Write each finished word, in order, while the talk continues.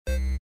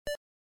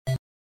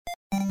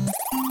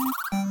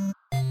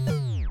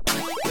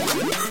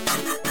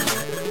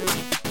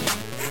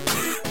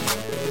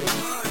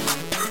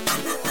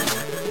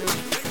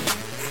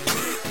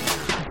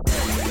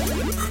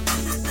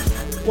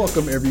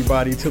Welcome,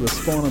 everybody, to the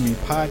Spawn on Me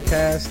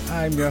podcast.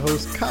 I'm your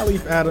host,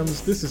 Khalif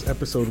Adams. This is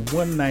episode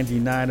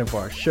 199 of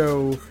our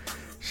show.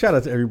 Shout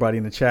out to everybody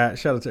in the chat.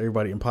 Shout out to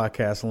everybody in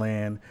podcast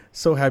land.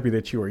 So happy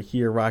that you are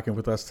here rocking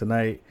with us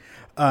tonight.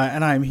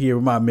 And I'm here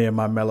with my man,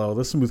 my mellow,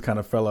 the smooth kind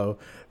of fellow,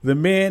 the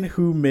man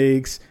who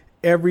makes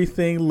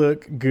everything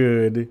look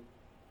good.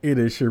 It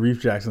is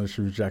Sharif Jackson of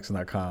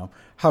SharifJackson.com.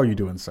 How are you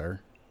doing, sir?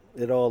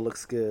 It all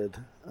looks good.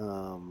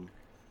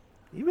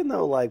 Even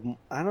though, like,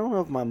 I don't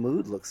know if my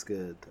mood looks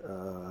good.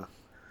 I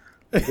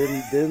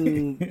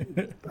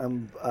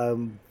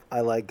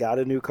got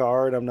a new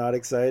car and I'm not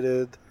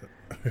excited.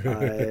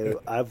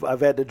 I've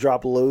had to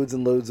drop loads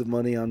and loads of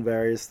money on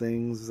various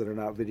things that are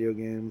not video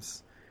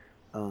games.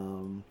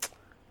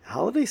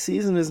 Holiday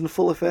season is in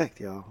full effect,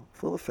 y'all.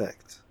 Full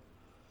effect.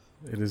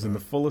 It is in the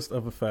fullest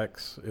of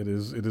effects. It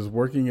is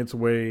working its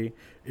way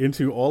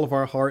into all of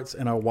our hearts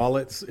and our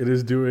wallets. It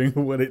is doing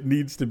what it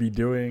needs to be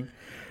doing.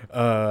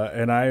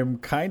 And I am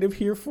kind of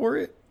here for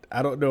it.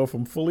 I don't know if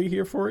I'm fully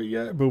here for it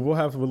yet, but we'll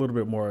have a little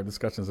bit more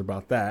discussions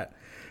about that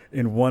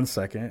in 1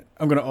 second.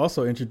 I'm going to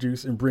also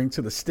introduce and bring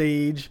to the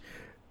stage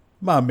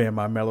my man,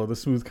 my mellow, the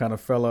smooth kind of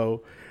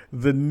fellow,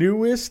 the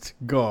newest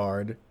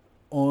guard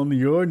on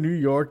your New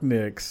York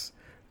Knicks,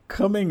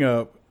 coming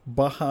up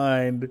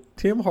behind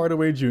Tim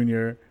Hardaway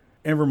Jr.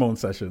 and Ramon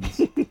Sessions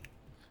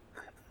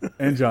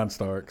and John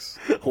Starks.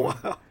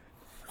 Wow.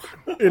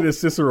 It is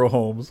Cicero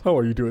Holmes. How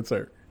are you doing,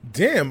 sir?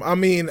 Damn, I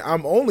mean,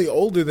 I'm only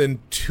older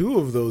than two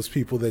of those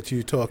people that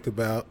you talked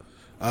about.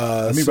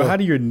 But how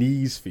do your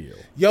knees feel?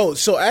 Yo,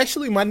 so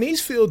actually my knees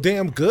feel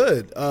damn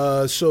good.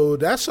 So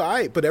that's all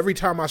right. But every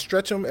time I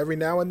stretch them, every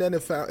now and then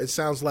it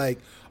sounds like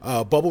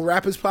bubble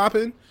wrap is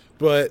popping.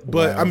 But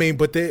wow. I mean,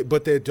 but they're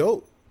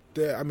dope.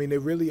 They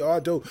really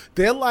are dope.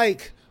 They're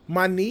like,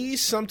 my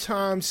knees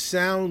sometimes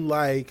sound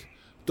like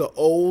the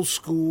old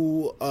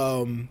school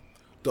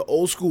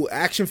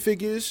action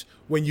figures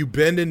when you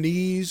bend the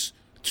knees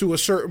to a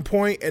certain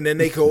point and then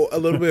they go a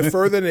little bit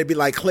further and they'd be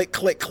like click,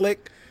 click,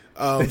 click.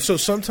 So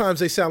sometimes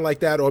they sound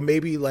like that, or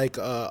maybe like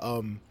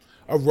a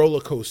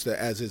roller coaster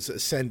as it's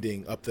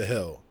ascending up the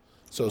hill.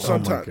 So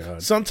sometimes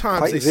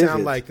Quite they vivid.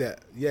 sound like that.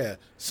 Yeah,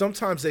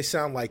 sometimes they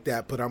sound like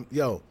that. But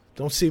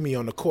don't see me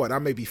on the court. I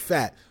may be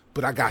fat,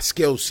 but I got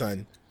skills,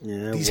 son.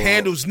 Yeah, These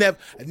handles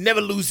never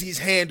lose these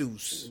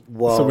handles.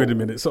 Well, So wait a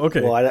minute. So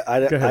okay. Well,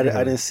 I Go ahead.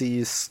 didn't see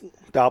you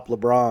stop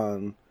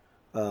LeBron.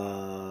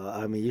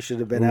 You should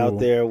have been out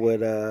there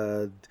with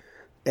Enes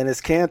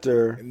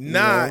Kanter.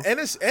 Nah,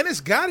 Ennis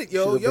got it,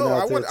 yo. Should've been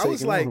out there I was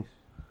taking like, him.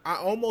 I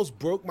almost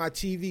broke my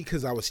TV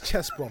because I was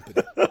chest bumping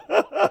it.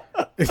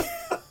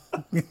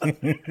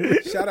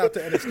 Shout out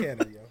to Ennis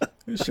Kanter,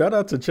 yo. Shout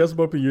out to chest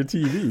bumping your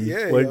TV.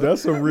 Yeah, like yo.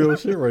 that's some real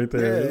shit right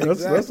there. Yeah,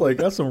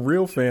 That's some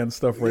real fan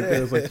stuff right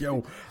there. It's like,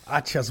 yo,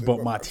 I chest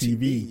bumped my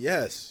TV.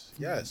 Yes.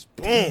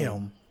 Boom.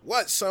 Damn.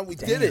 What, son? We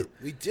did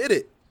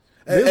it.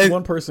 There's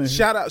one person.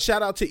 Shout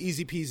out to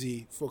Easy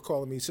Peasy for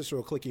calling me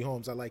Cicero Clicky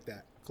Holmes. I like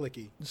that.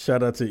 Clicky.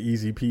 Shout out to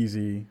Easy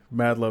Peasy.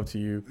 Mad love to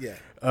you. Yeah.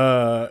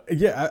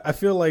 I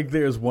feel like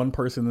there's one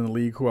person in the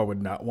league who I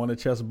would not want to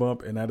chest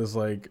bump, and that is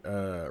like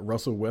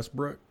Russell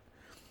Westbrook,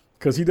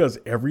 because he does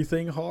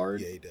everything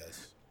hard. Yeah, he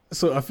does.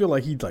 So I feel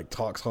like he like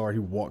talks hard, he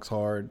walks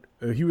hard.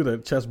 He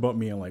would chest bump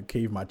me and like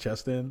cave my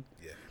chest in.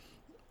 Yeah.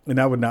 And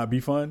that would not be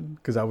fun,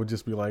 because I would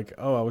just be like,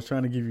 oh, I was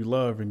trying to give you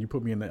love and you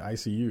put me in the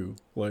ICU.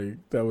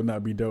 Like, that would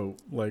not be dope.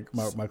 Like,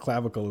 my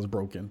clavicle is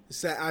broken.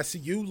 It's that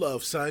ICU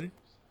love, son.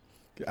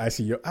 I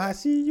see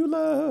you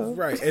love.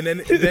 Right. And then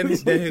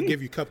he'll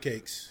give you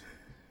cupcakes.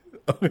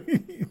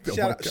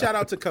 Shout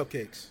out to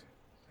cupcakes.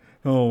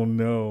 Oh,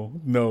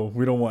 no,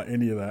 we don't want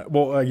any of that.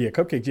 Well,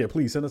 cupcakes. Yeah,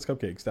 please send us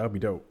cupcakes. That would be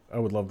dope. I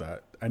would love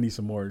that. I need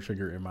some more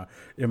sugar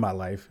in my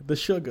life. The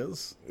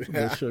sugars.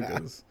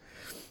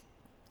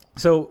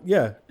 So,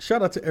 yeah,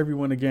 shout out to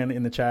everyone again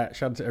in the chat.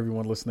 Shout out to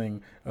everyone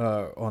listening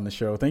on the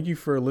show. Thank you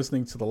for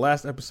listening to the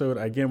last episode.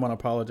 I again want to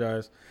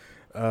apologize.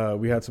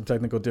 We had some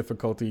technical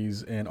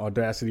difficulties, and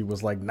Audacity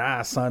was like,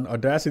 nah, son.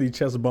 Audacity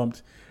chest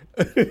bumped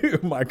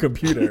my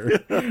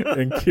computer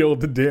and killed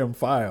the damn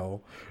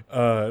file.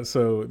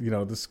 So,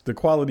 the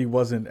quality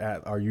wasn't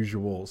at our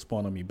usual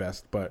Spawn on Me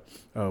best, but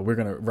we're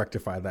going to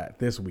rectify that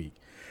this week.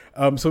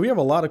 So we have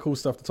a lot of cool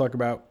stuff to talk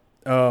about.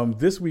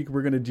 This week,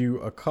 we're going to do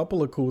a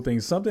couple of cool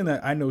things. Something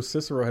that I know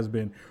Cicero has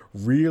been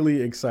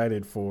really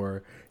excited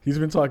for. He's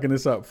been talking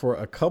this up for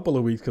a couple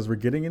of weeks because we're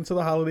getting into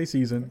the holiday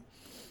season.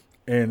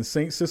 And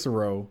St.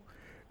 Cicero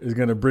is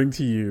going to bring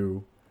to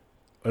you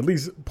at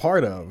least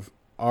part of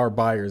our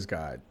buyer's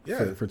guide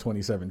for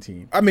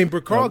 2017. I mean,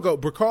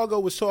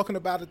 Bricargo was talking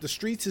about it. The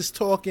streets is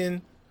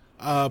talking.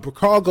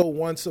 Bricargo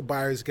wants a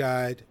buyer's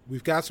guide.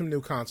 We've got some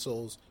new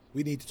consoles.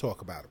 We need to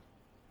talk about them.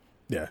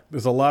 Yeah,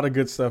 there's a lot of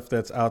good stuff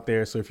that's out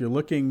there. So if you're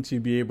looking to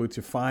be able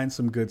to find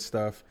some good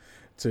stuff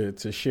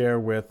to share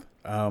with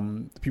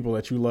the people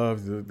that you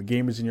love, the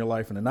gamers in your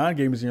life and the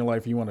non-gamers in your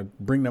life, you want to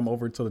bring them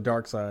over to the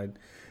dark side,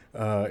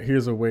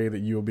 here's a way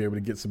that you'll be able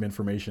to get some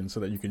information so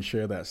that you can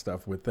share that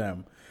stuff with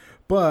them.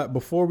 But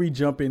before we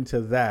jump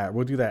into that,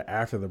 we'll do that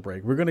after the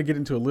break. We're going to get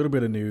into a little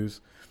bit of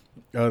news.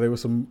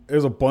 There's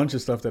a bunch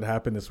of stuff that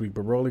happened this week,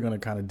 but we're only going to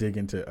kind of dig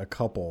into a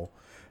couple.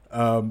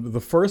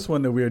 The first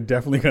one that we are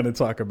definitely going to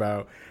talk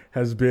about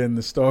has been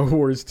the Star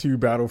Wars 2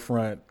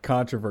 Battlefront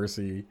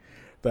controversy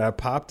that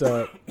popped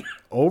up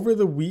over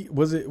the week.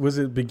 Was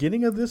it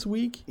beginning of this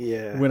week?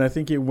 Yeah. When I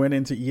think it went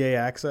into EA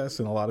Access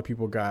and a lot of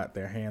people got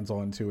their hands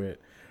onto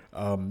it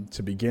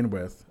to begin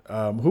with.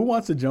 Who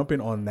wants to jump in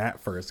on that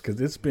first?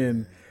 Because it's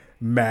been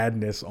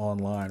madness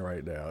online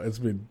right now. It's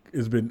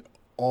been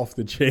off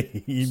the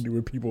chain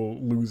with people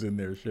losing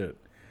their shit.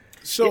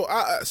 So,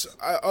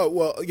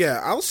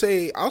 I'll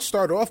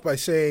start off by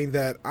saying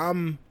that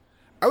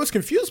I was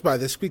confused by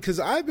this because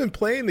I've been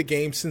playing the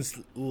game since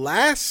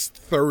last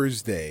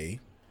Thursday.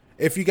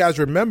 If you guys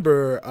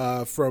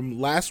remember from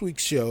last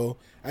week's show,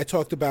 I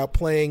talked about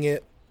playing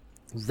it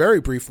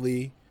very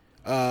briefly,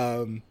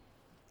 and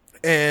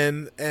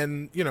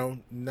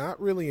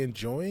not really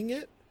enjoying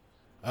it.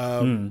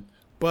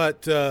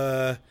 But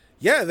there's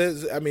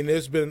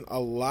been a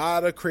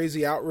lot of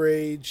crazy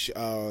outrage.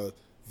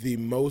 The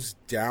most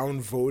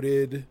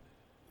downvoted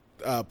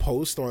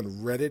post on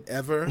Reddit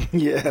ever,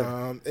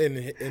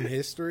 in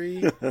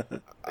history.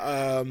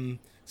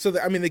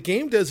 The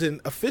game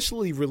doesn't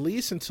officially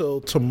release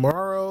until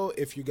tomorrow.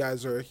 If you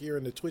guys are here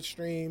in the Twitch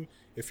stream,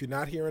 if you're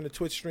not here in the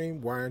Twitch stream,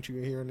 why aren't you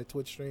here in the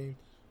Twitch stream?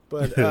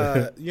 But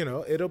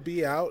it'll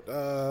be out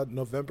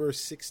November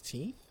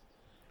 16th,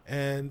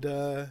 and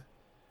there's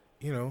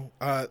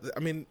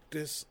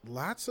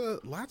lots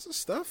of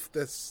stuff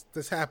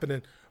that's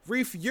happening.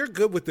 Reef, you're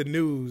good with the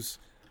news.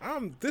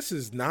 This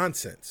is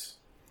nonsense.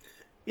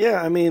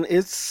 Yeah, I mean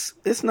it's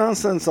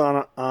nonsense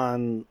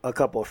on a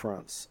couple of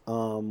fronts.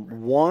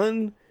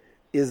 One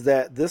is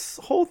that this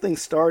whole thing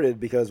started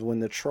because when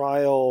the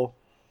trial,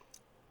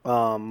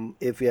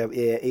 if you have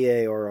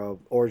EA or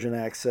Origin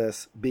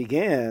Access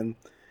began,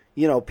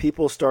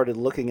 people started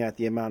looking at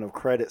the amount of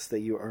credits that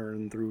you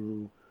earn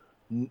through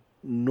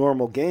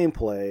normal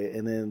gameplay,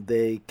 and then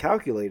they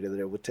calculated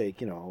that it would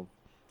take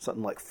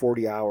something like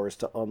 40 hours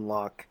to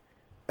unlock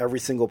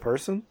every single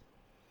person.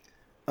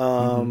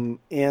 And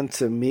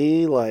to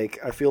me,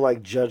 I feel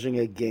like judging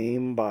a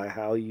game by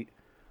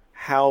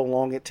how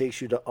long it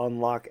takes you to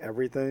unlock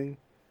everything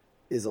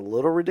is a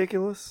little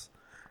ridiculous.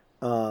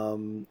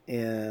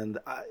 And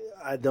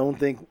I don't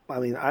think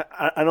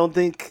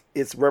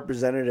it's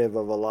representative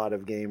of a lot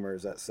of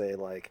gamers that say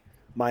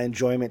my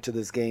enjoyment to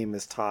this game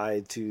is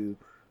tied to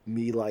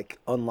me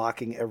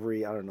unlocking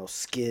every, I don't know,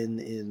 skin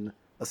in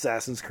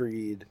Assassin's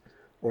Creed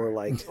or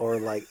every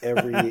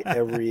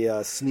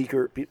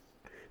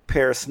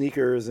pair of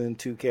sneakers in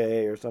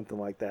 2K or something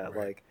like that.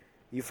 Right.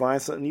 You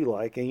find something you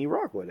like and you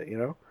rock with it,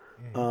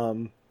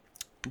 Mm-hmm.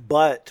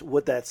 But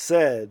with that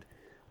said,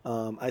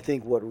 I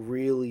think what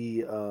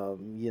really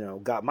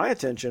got my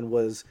attention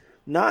was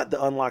not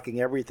the unlocking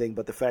everything,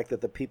 but the fact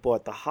that the people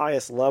at the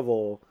highest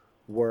level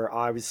were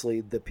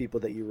obviously the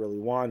people that you really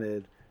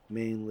wanted,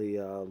 mainly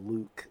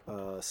Luke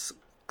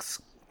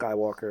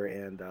Skywalker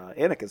and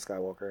Anakin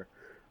Skywalker.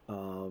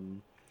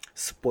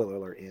 Spoiler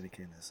alert: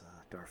 Anakin is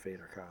Darth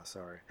Vader.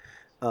 Sorry.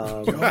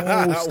 Stop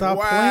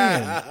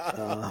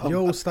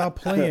playing. Stop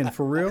playing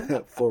for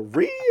real. For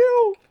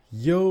real.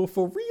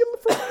 For real.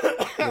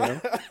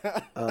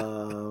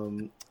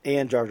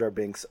 And Jar Jar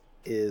Binks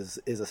is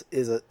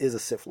a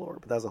Sith Lord,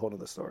 but that's a whole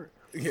other story.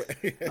 Yeah.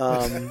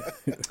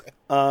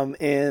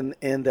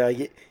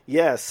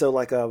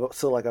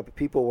 So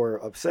people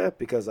were upset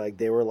because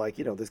they were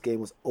this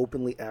game was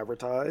openly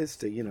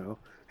advertised to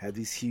have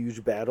these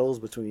huge battles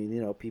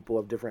between people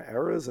of different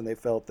eras, and they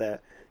felt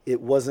that it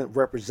wasn't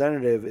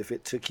representative if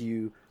it took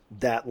you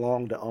that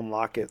long to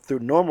unlock it through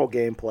normal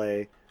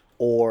gameplay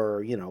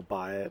or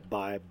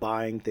by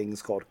buying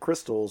things called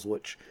crystals,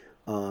 which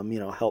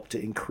help to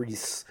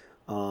increase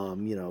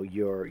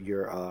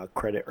your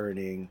credit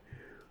earning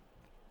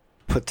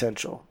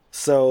potential.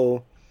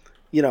 So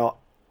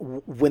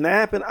when that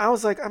happened, I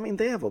was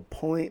they have a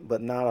point,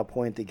 but not a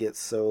point to get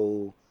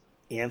so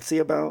antsy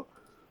about.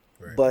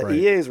 Right. But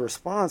EA's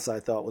response,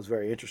 I thought, was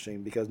very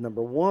interesting because,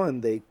 number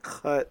one, they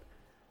cut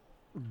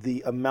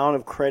the amount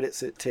of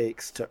credits it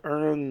takes to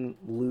earn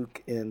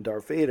Luke and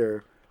Darth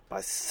Vader by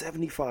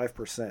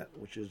 75%,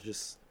 which is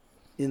just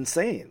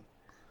insane.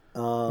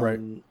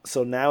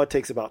 So now it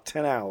takes about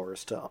 10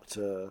 hours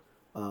to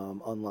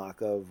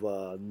unlock of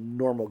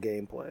normal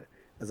gameplay,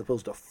 as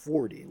opposed to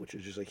 40, which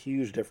is just a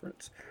huge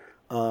difference.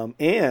 As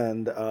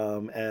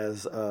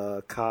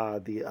Ka,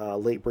 the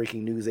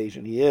late-breaking news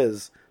agent he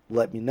is,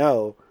 let me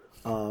know,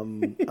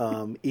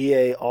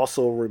 EA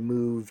also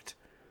removed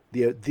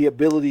the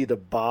ability to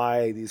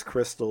buy these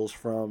crystals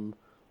from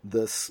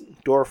the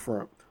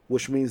storefront,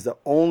 which means the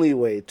only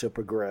way to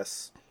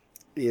progress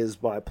is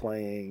by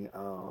playing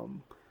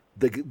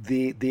the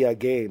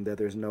game. That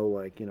there's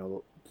no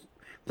you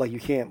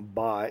can't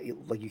buy,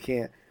 you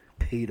can't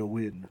pay to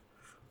win,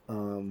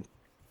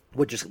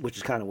 which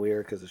is kind of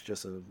weird because it's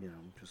just a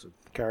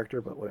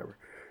character, but whatever.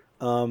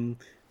 So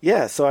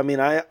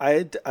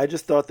I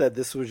just thought that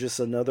this was just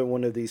another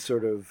one of these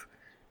sort of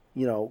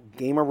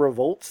gamer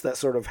revolts that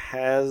sort of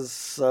has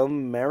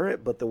some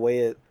merit, but the way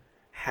it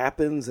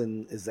happens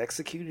and is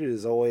executed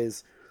is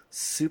always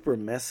super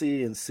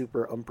messy and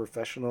super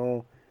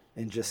unprofessional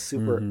and just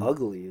super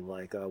ugly.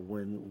 Like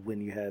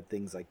when you had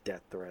things like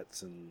death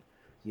threats and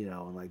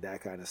and like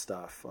that kind of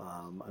stuff.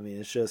 I mean,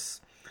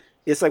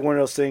 it's like one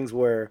of those things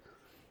where,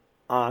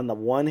 on the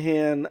one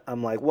hand,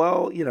 I'm like,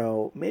 well,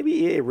 maybe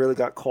EA really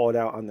got called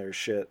out on their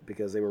shit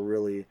because they were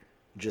really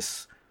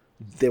just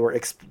they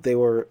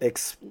were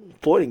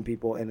exploiting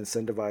people and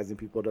incentivizing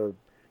people to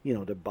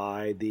to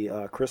buy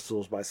the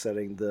crystals by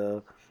setting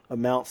the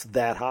amounts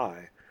that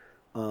high.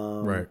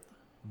 Right.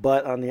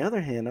 But on the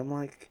other hand, I'm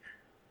like,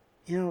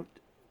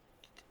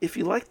 if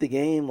you like the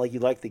game, like you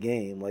like the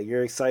game, like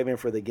your excitement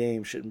for the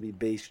game shouldn't be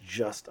based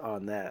just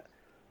on that,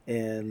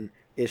 and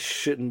it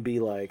shouldn't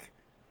be like,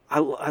 I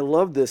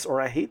love this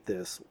or I hate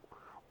this.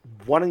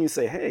 Why don't you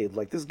say, hey,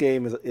 like this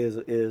game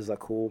is a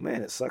cool,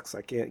 man, it sucks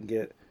I can't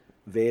get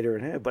Vader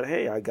in it, but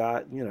hey, I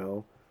got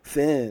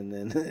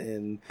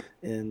Finn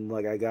and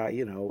like I got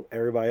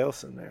everybody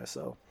else in there.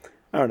 So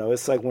I don't know.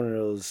 It's like one of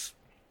those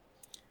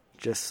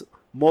just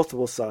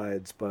multiple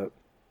sides, but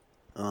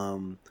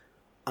I'm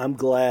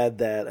glad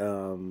that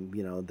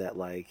that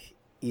like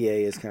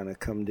EA has kind of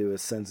come to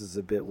its senses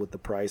a bit with the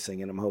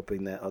pricing, and I'm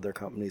hoping that other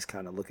companies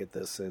kind of look at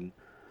this and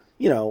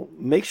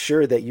make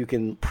sure that you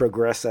can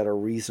progress at a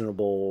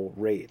reasonable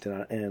rate.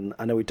 And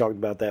I know we talked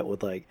about that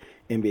with like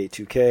NBA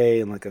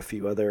 2K and like a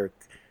few other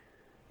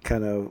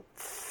kind of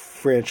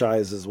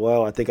franchises as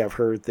well. I think I've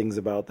heard things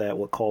about that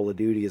with Call of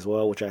Duty as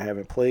well, which I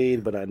haven't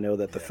played, but I know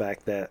that the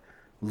fact that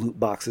loot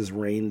boxes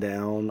rain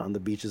down on the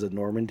beaches of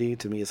Normandy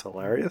to me is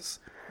hilarious.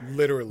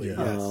 Literally,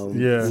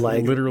 yes.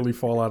 Like literally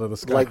fall out of the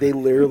sky. Like they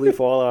literally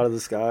fall out of the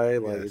sky.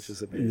 Like it's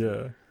just amazing.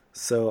 Yeah.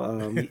 So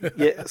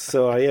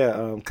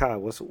Kyle,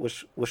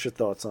 what's your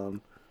thoughts on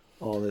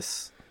all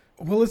this?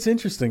 Well, it's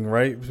interesting,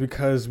 right?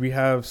 Because we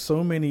have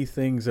so many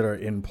things that are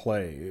in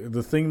play.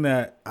 The thing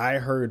that I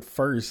heard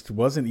first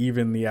wasn't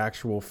even the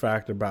actual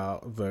fact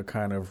about the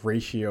kind of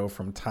ratio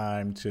from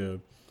time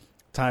to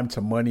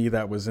money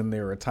that was in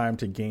there, or time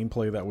to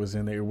gameplay that was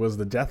in there. It was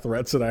the death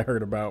threats that I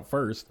heard about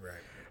first, right?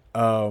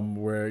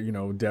 Where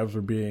devs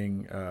were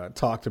being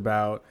talked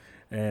about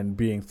and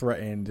being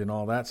threatened and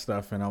all that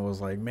stuff. And I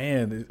was like,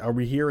 man, are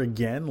we here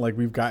again? Like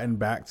we've gotten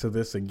back to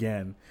this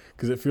again,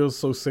 because it feels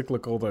so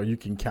cyclical that you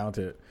can count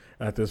it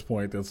at this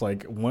point. That's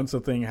like, once a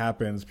thing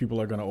happens, people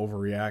are going to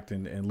overreact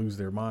and lose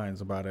their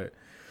minds about it.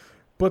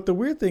 But the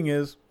weird thing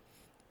is,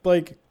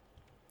 like,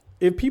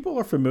 if people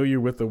are familiar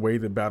with the way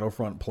that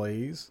Battlefront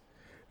plays,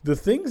 the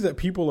things that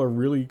people are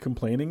really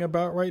complaining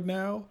about right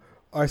now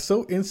are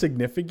so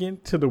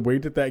insignificant to the way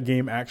that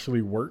game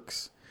actually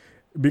works.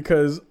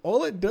 Because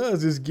all it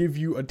does is give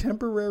you a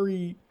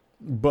temporary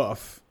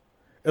buff,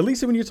 at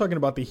least when you're talking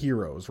about the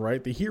heroes,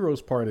 right? The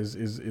heroes part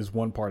is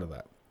one part of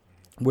that,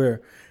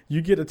 where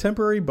you get a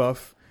temporary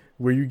buff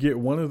where you get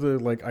one of the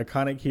like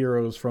iconic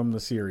heroes from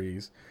the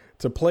series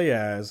to play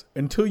as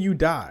until you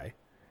die,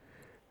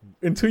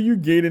 until you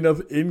gain enough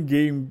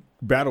in-game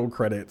battle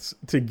credits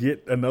to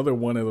get another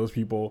one of those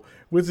people,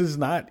 which is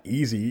not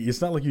easy.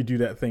 It's not like you do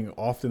that thing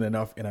often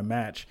enough in a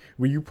match,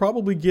 where you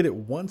probably get it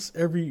once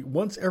every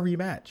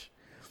match.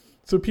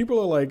 So people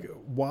are like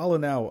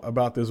wilding out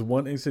about this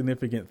one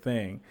insignificant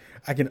thing.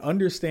 I can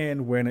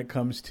understand when it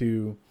comes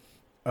to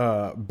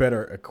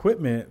better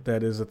equipment.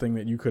 That is a thing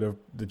that you could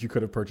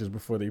have purchased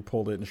before they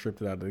pulled it and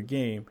stripped it out of the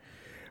game.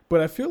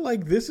 But I feel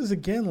like this is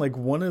again like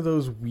one of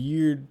those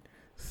weird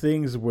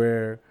things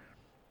where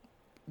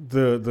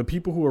the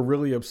people who are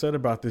really upset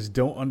about this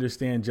don't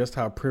understand just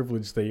how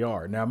privileged they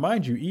are. Now,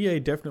 mind you,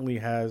 EA definitely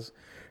has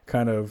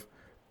kind of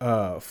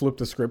flipped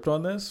the script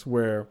on this,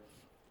 where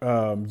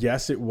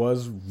yes, it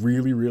was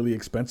really, really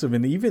expensive.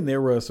 And even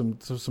there was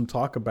some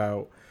talk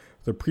about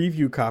the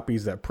preview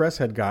copies that press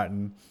had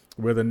gotten,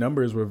 where the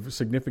numbers were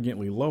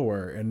significantly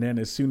lower. And then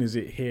as soon as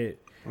it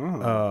hit,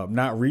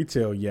 not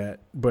retail yet,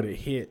 but it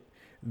hit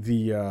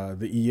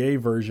the EA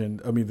version,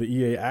 the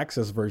EA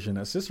Access version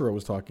that Cicero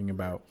was talking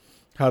about,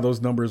 how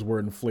those numbers were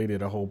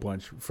inflated a whole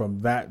bunch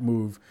from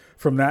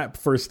that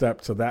first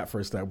step to that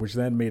first step, which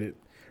then made it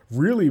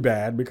really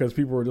bad because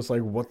people were just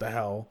like, what the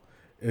hell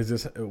is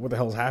this? What the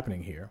hell is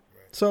happening here?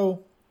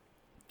 So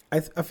I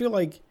feel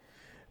like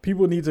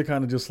people need to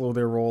kind of just slow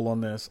their roll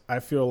on this. I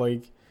feel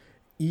like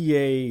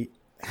EA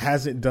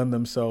hasn't done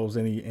themselves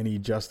any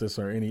justice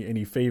or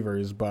any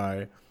favors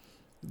by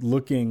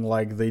looking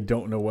like they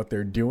don't know what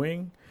they're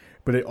doing.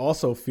 But it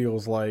also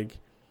feels like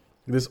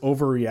this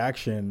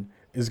overreaction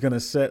is going to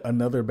set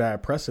another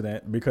bad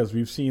precedent, because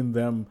we've seen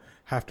them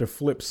have to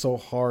flip so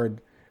hard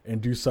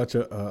and do such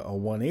a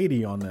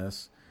 180 on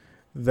this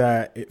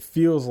that it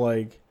feels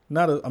like,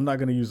 I'm not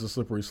going to use the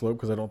slippery slope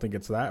because I don't think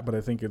it's that, but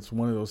I think it's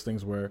one of those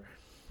things where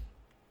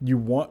you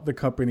want the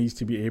companies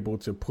to be able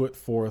to put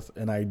forth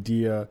an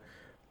idea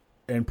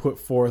and put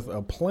forth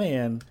a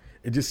plan.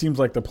 It just seems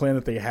like the plan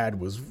that they had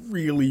was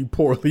really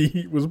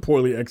poorly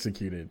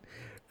executed,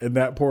 and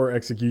that poor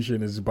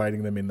execution is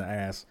biting them in the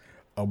ass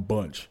a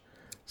bunch.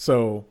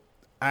 So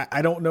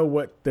I don't know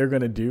what they're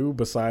gonna do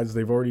besides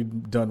they've already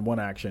done one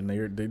action.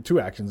 They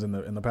two actions in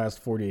the past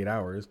 48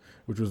 hours,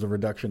 which was the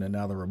reduction and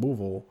now the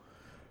removal.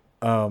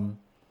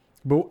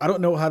 But I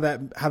don't know how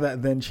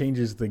that then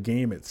changes the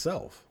game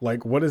itself.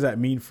 Like, what does that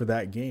mean for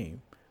that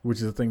game? Which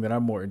is the thing that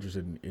I'm more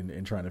interested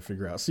in trying to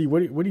figure out. See,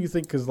 what do you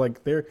think? Because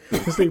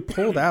they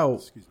pulled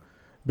out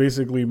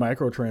basically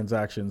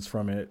microtransactions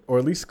from it, or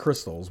at least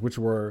crystals, which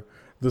were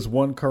this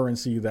one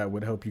currency that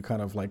would help you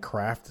kind of like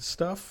craft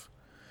stuff.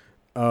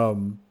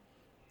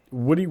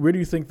 Where do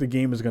you think the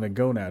game is going to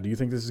go now? Do you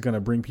think this is going to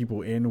bring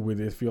people in where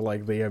they feel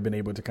like they have been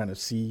able to kind of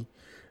see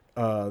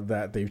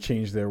that they've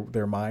changed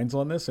their minds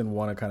on this and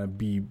want to kind of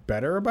be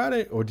better about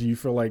it? Or do you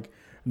feel like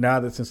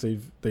now that since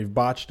they've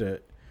botched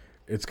it,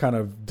 it's kind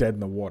of dead in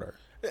the water?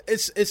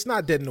 It's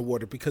not dead in the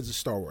water because of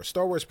Star Wars.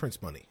 Star Wars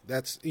prints money.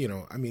 That's,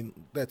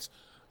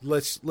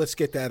 let's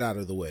get that out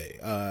of the way.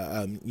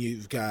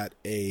 You've got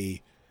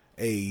a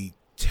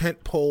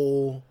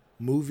tentpole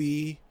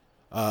movie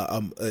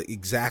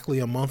exactly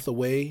a month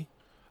away.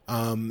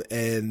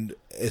 And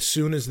as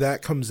soon as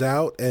that comes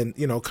out, and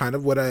kind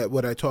of what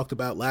I talked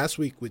about last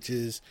week, which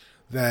is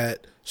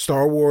that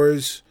Star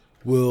Wars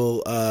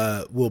will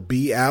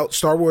be out.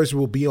 Star Wars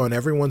will be on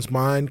everyone's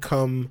mind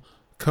come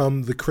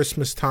the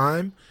Christmas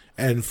time,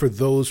 and for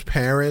those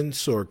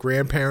parents or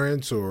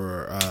grandparents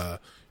or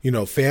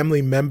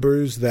family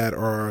members that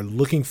are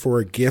looking for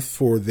a gift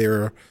for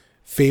their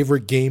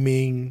favorite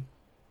gaming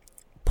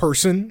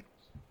person,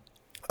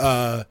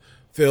 if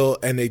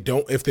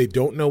they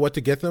don't know what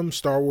to get them,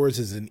 Star Wars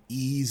is an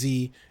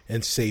easy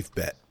and safe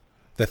bet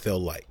that they'll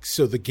like.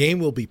 So the game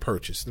will be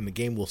purchased and the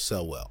game will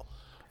sell well.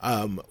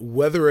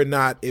 Whether or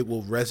not it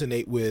will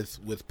resonate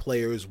with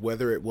players,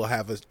 whether it will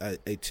have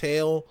a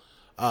tail,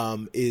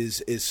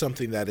 is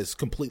something that is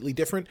completely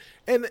different.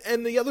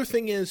 And the other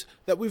thing is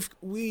that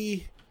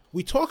we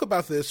talk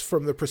about this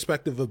from the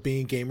perspective of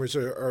being gamers,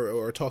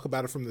 or talk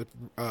about it from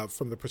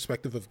the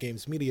perspective of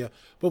games media,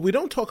 but we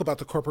don't talk about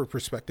the corporate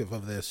perspective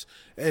of this.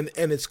 And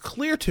it's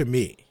clear to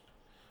me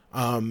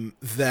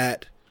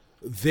that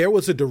there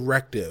was a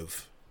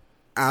directive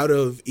out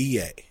of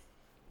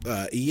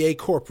EA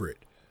corporate,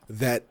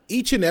 that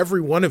each and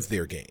every one of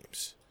their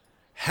games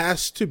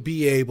has to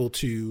be able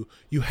to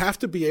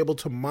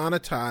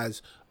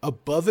monetize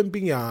above and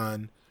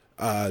beyond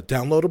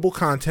downloadable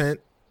content,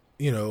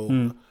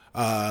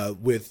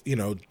 with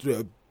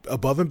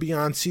above and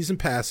beyond season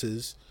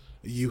passes.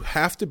 You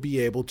have to be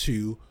able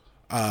to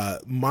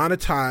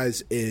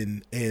monetize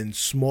in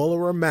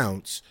smaller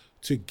amounts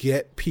to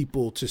get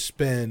people to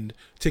spend,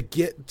 to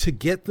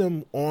get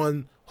them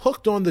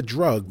hooked on the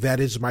drug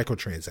that is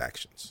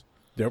microtransactions.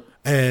 Yep.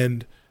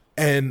 And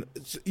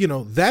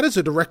that is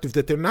a directive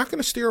that they're not going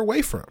to steer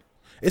away from.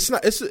 It's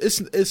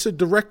a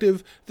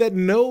directive that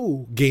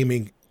no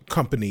gaming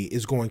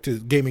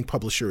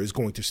publisher is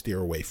going to steer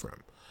away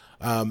from.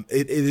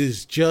 It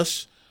is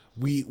just,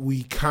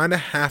 we kind of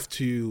have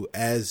to,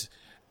 as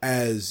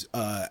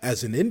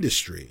an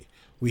industry,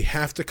 we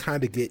have to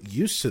kind of get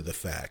used to the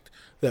fact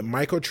that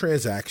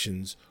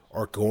microtransactions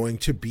are going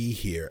to be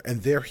here,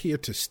 and they're here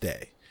to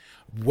stay.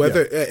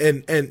 Whether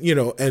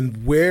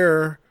and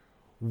where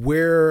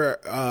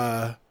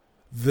the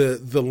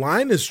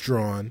line is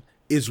drawn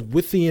is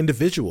with the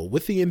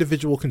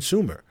individual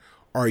consumer.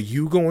 Are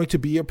you going to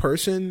be a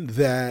person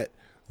that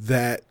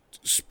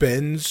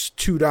spends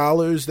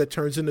 $2 that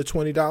turns into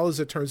 $20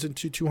 that turns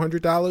into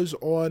 $200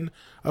 on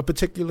a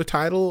particular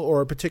title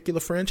or a particular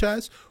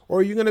franchise? Or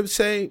are you going to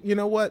say, you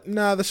know what,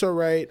 nah, that's all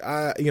right,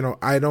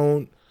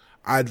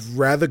 I'd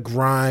rather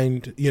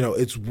grind,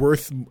 it's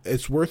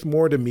worth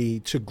more to me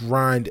to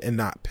grind and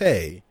not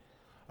pay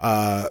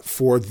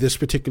for this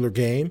particular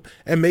game.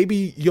 And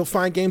maybe you'll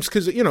find games,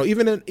 because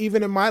even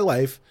in my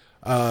life,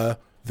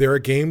 there are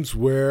games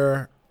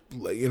where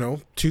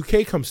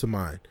 2K comes to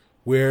mind,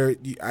 where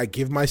I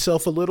give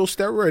myself a little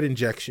steroid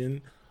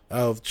injection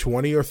of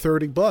 $20 or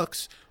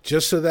 $30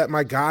 just so that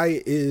my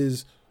guy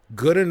is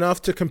good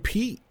enough to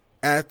compete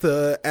at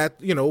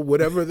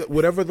whatever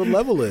the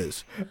level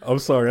is. I'm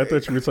sorry, I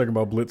thought you were talking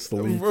about Blitz the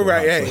League.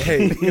 Right?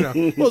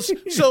 Hey, Well,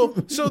 so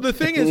the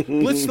thing is,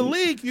 Blitz the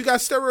League, you got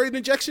steroid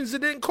injections that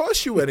didn't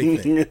cost you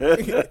anything.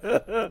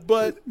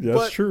 But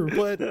that's true.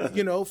 But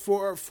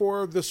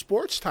for the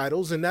sports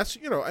titles, and that's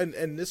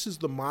and this is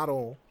the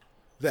model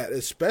that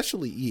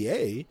especially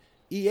EA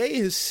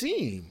has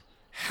seen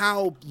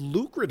how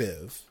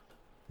lucrative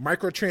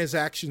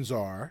microtransactions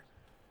are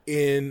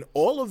in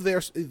all of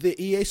the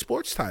EA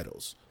sports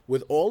titles.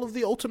 With all of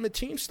the Ultimate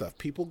Team stuff,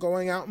 people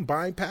going out and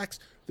buying packs.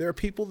 There are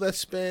people that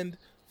spend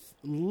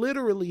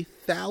literally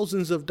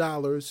thousands of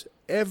dollars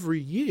every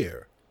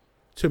year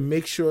to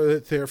make sure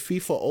that their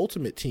FIFA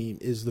Ultimate Team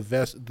is the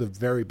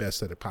very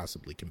best that it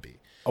possibly can be.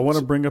 I want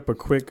to bring up a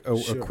quick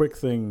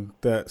thing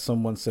that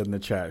someone said in the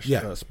chat.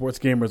 Yeah. Sports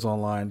Gamers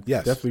Online.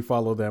 Yes. Definitely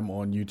follow them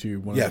on YouTube.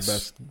 One of the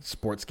best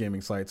sports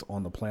gaming sites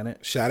on the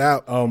planet. Shout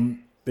out.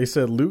 They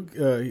said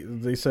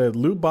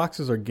loot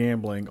boxes are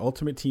gambling.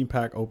 Ultimate Team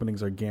Pack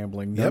openings are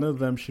gambling. None of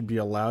them should be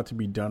allowed to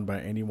be done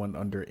by anyone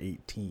under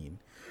 18.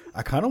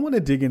 I kind of want to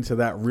dig into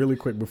that really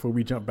quick before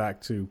we jump back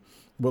to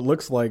what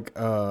looks like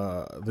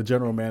the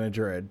general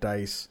manager at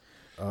DICE,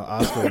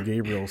 Oscar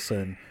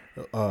Gabrielson,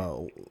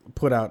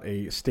 put out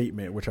a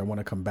statement, which I want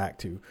to come back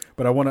to.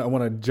 But I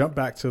want to jump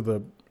back to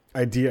the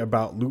idea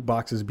about loot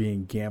boxes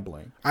being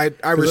gambling. I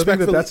respectfully, I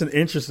think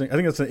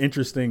that's an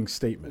interesting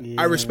statement.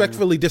 Yeah. I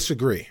respectfully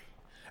disagree,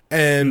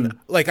 and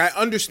like I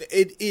understand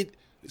it.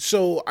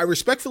 So I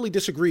respectfully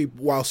disagree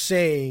while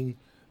saying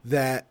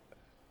that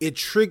it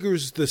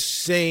triggers the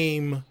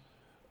same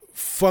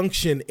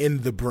function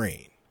in the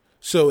brain.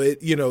 So it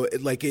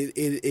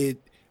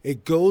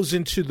goes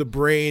into the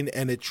brain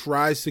and it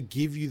tries to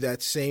give you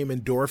that same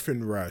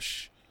endorphin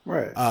rush,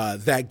 right?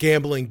 That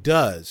gambling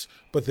does.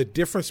 But the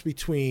difference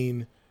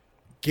between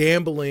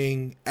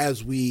gambling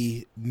as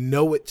we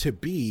know it to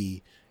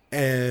be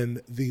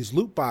and these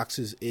loot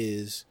boxes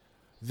is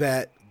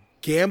that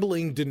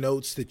gambling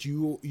denotes that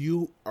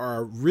you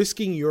are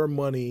risking your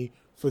money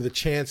for the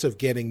chance of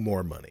getting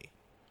more money.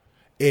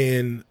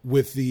 And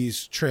with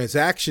these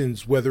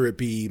transactions, whether it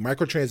be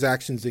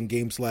microtransactions in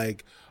games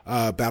like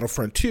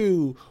Battlefront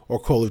 2 or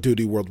Call of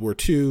Duty World War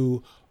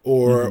II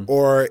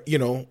or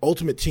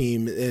Ultimate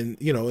Team,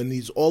 and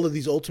in all of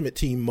these Ultimate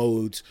Team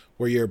modes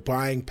where you're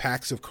buying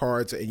packs of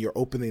cards and you're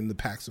opening the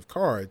packs of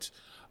cards,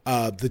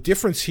 the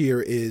difference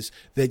here is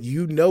that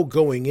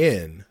going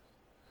in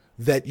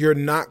that you're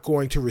not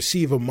going to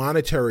receive a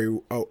monetary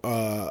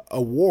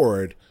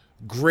award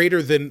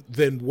greater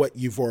than what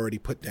you've already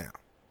put down.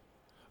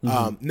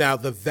 Now,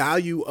 the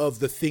value of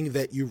the thing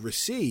that you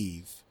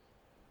receive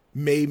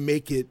may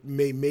make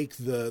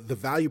the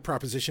value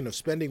proposition of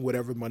spending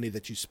whatever money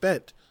that you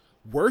spent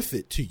worth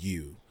it to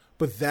you,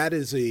 but that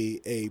is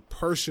a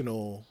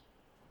personal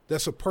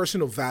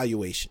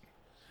valuation.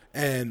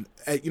 And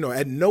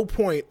at no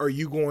point are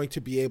you going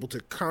to be able to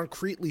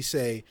concretely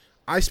say,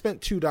 I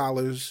spent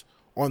 $2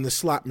 on the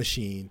slot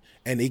machine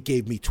and it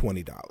gave me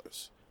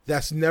 $20.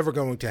 That's never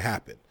going to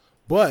happen.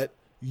 But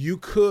you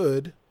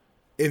could,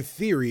 in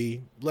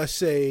theory, let's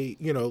say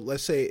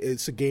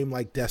it's a game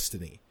like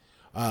Destiny,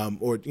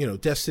 or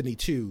Destiny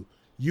 2.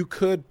 You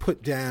could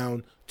put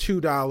down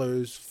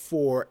 $2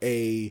 for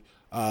a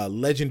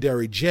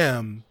legendary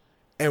gem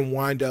and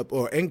wind up,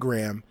 or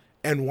engram,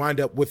 and wind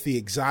up with the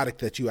exotic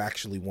that you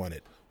actually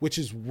wanted, which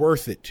is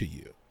worth it to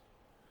you.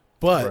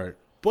 But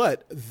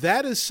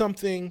that is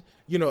something,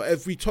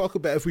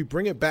 if we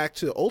bring it back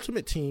to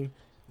Ultimate Team,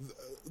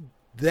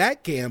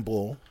 that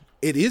gamble.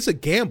 It is a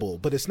gamble,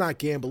 but it's not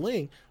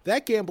gambling.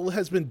 That gamble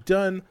has been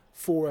done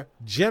for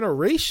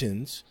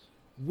generations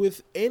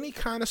with any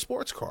kind of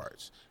sports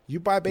cards. You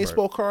buy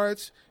baseball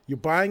cards, you're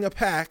buying a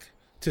pack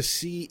to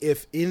see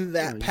if in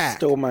that pack.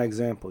 You stole my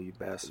example, you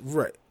bastard.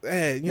 Right.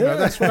 Hey,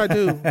 that's what I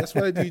do. That's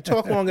what I do. You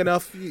talk long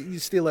enough, you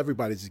steal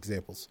everybody's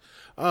examples.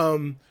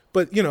 But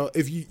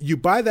if you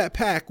buy that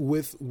pack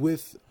with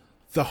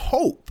the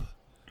hope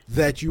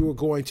that you are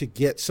going to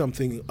get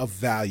something of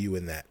value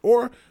in that.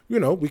 Or,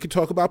 we could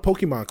talk about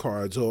Pokemon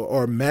cards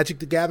or Magic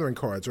the Gathering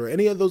cards or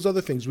any of those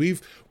other things.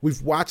 We've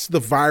watched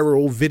the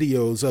viral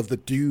videos of the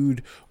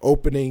dude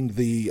opening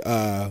the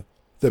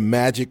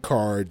Magic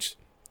cards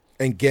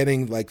and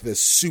getting like this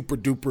super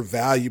duper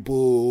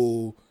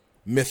valuable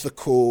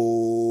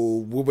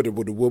mythical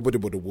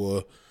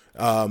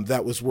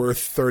that was worth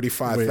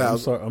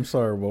 $35,000. I'm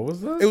sorry. What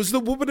was that? It was the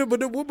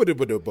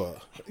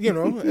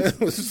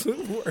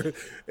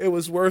it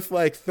was worth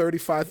like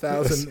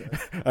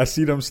 $35,000. I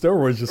see them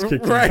steroids just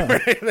kicking right.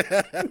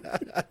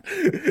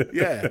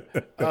 Yeah.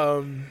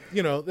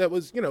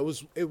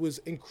 It was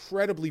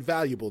incredibly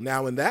valuable.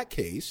 Now in that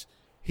case,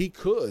 he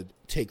could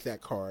take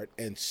that card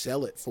and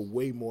sell it for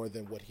way more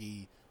than what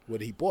he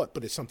bought,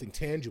 but it's something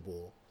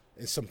tangible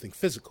and something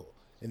physical.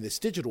 In this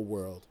digital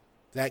world,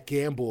 that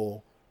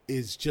gamble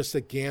is just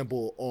a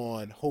gamble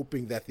on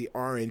hoping that the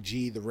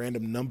RNG, the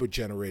random number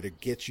generator,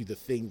 gets you the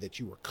thing that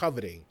you were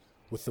coveting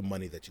with the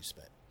money that you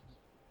spent.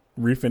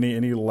 Reef,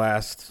 any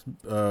last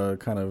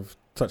kind of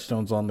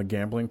touchstones on the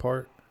gambling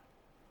part?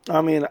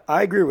 I mean,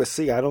 I agree with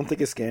C. I don't think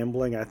it's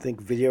gambling. I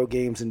think video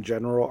games in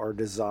general are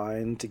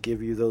designed to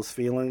give you those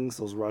feelings,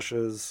 those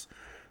rushes,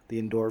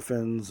 the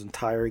endorphins.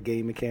 Entire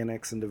game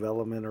mechanics and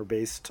development are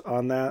based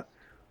on that.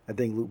 I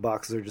think loot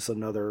boxes are just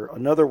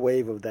another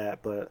wave of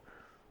that, but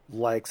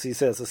like C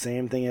said, it's the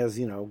same thing as,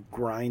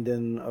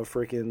 grinding a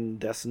freaking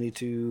Destiny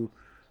 2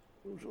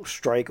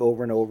 strike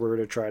over and over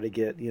to try to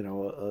get,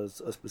 a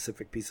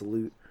specific piece of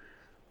loot.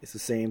 It's the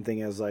same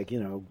thing as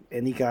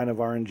any kind of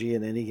RNG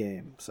in any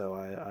game. So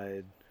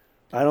I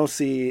don't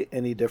see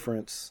any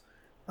difference.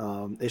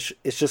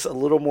 It's just a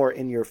little more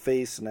in your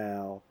face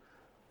now,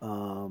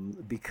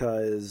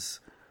 because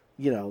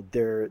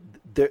they're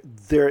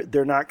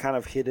not kind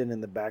of hidden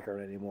in the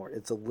background anymore.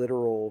 It's a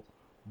literal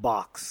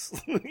box.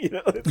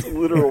 It's a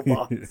literal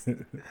box.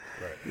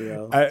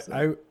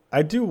 Right.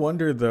 I do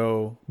wonder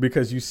though,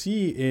 because you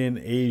see in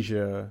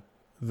Asia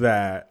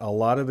that a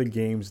lot of the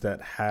games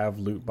that have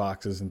loot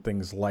boxes and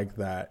things like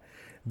that,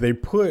 they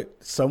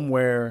put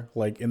somewhere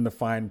like in the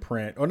fine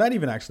print, or not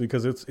even actually,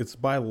 because it's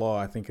by law,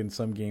 I think, in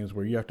some games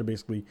where you have to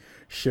basically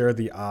share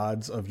the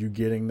odds of you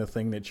getting the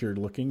thing that you're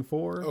looking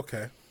for.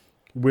 Okay.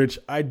 which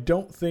I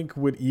don't think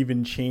would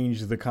even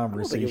change the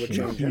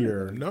conversation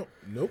here. Nope.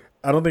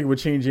 I don't think it would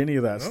change any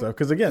of that stuff.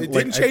 Because again, it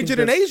didn't change it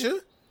in Asia.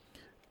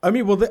 I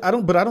mean, well, I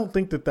don't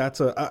think that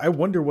that's I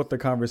wonder what the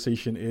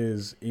conversation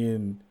is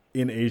in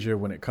Asia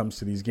when it comes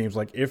to these games.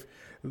 Like if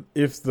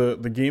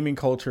the gaming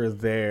culture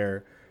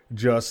there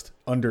just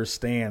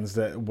understands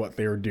that what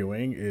they're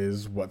doing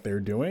is what they're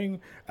doing,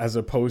 as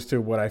opposed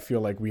to what I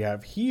feel like we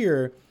have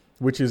here,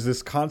 which is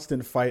this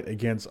constant fight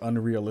against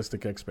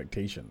unrealistic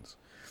expectations.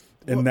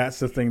 And that's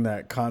the thing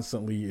that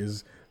constantly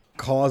is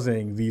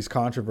causing these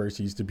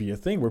controversies to be a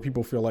thing, where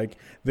people feel like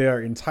they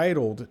are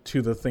entitled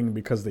to the thing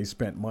because they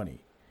spent money.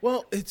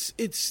 Well, it's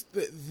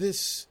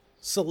this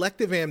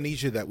selective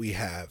amnesia that we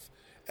have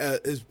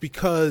is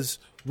because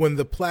when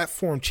the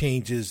platform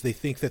changes, they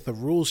think that the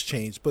rules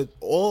change. But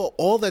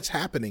all that's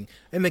happening,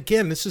 and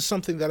again, this is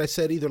something that I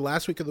said either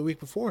last week or the week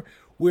before,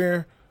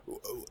 where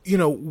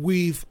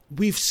we've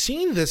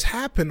seen this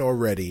happen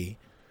already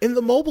in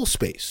the mobile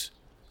space.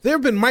 There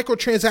have been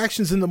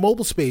microtransactions in the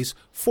mobile space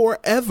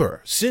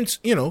forever, since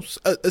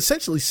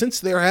essentially since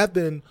there have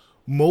been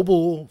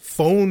mobile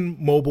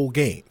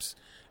games,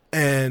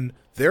 and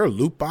there are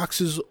loot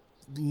boxes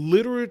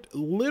littered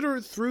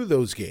through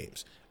those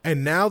games.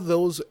 And now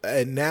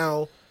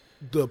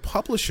the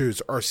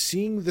publishers are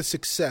seeing the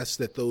success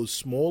that those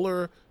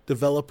smaller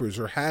developers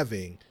are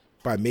having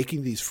by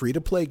making these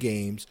free-to-play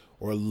games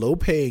or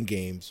low-paying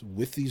games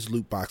with these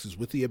loot boxes,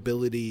 with the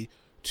ability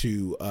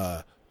to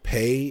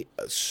pay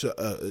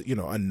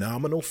a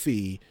nominal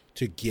fee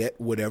to get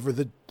whatever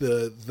the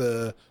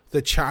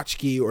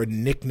tchotchke or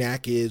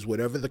knick-knack is,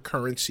 whatever the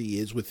currency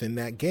is within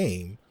that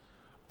game,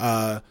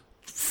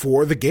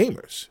 for the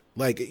gamers.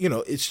 Like,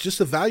 it's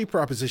just a value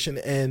proposition,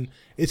 and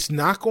it's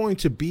not going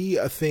to be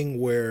a thing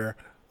where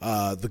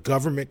the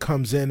government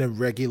comes in and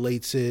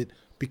regulates it,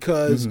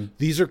 because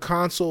these are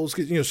consoles.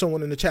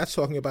 Someone in the chat's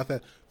talking about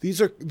that.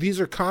 These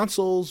are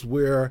consoles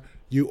where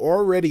you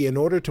already, in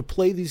order to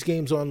play these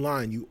games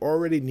online, you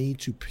already need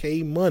to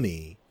pay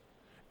money.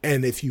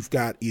 And if you've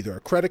got either a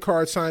credit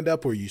card signed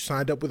up or you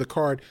signed up with a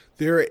card,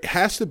 there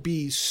has to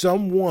be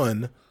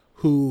someone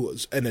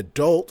who's an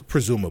adult,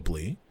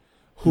 presumably,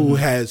 who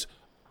has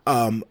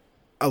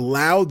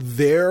allowed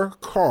their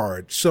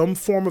card, some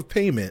form of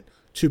payment,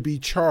 to be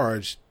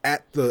charged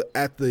at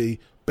the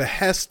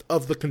behest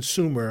of the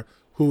consumer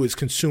who is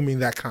consuming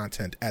that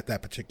content at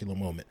that particular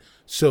moment.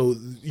 So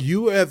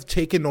you have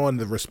taken on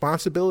the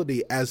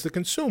responsibility as the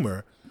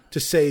consumer to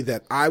say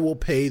that I will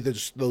pay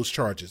those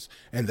charges,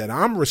 and that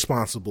I'm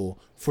responsible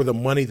for the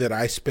money that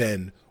I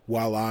spend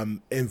while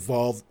I'm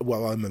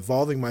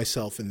involving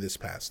myself in this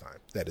pastime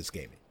that is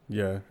gaming.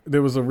 Yeah,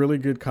 there was a really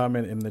good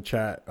comment in the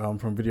chat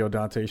from Video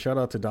Dante. Shout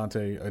out to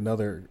Dante,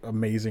 another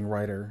amazing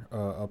writer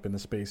up in the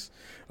space.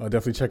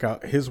 Definitely check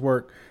out his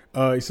work.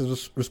 He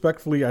says,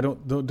 respectfully,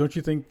 don't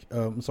you think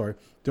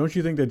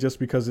that just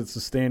because it's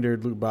the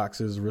standard loot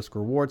boxes, risk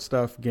reward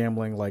stuff,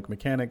 gambling like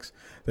mechanics,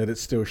 that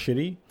it's still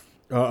shitty?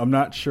 I'm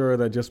not sure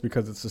that just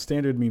because it's the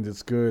standard means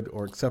it's good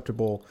or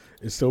acceptable.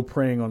 It's still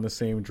preying on the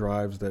same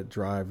drives that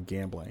drive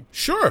gambling.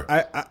 Sure.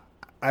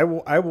 I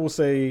will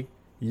say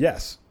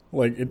yes.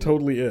 Like, it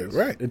totally is.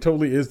 Right. It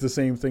totally is the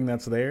same thing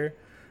that's there.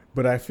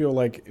 But I feel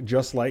like,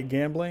 just like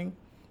gambling,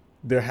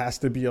 there has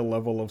to be a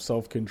level of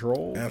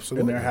self-control.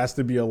 Absolutely. And there has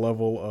to be a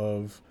level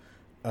of,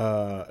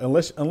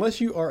 unless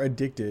you are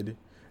addicted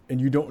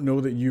and you don't know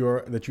that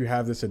you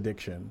have this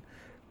addiction,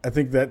 I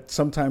think that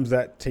sometimes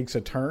that takes a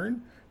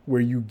turn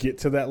where you get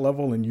to that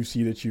level and you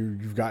see that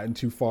you've gotten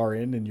too far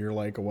in, and you're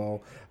like,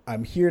 well,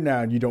 I'm here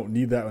now, and you don't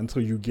need that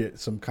until you get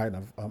some kind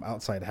of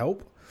outside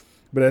help.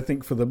 But I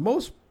think for the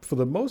most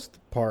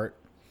part,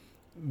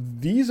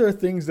 these are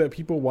things that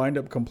people wind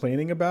up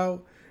complaining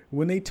about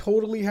when they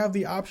totally have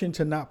the option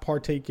to not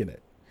partake in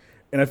it.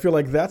 And I feel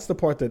like that's the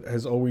part that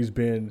has always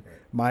been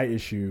my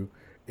issue,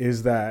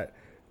 is that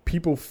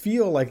people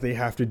feel like they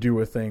have to do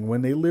a thing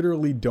when they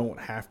literally don't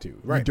have to.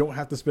 Right. You don't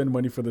have to spend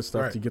money for this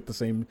stuff Right. to get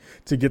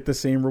the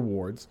same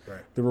rewards.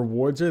 Right. The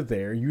rewards are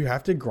there. You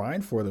have to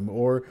grind for them,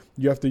 or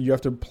you have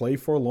to play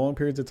for long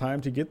periods of time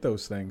to get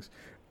those things.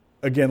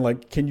 Again,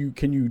 like, can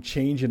you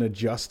change and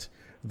adjust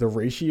the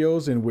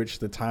ratios in which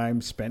the time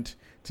spent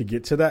to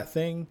get to that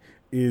thing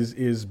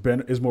is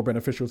more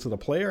beneficial to the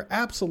player?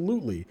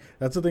 Absolutely.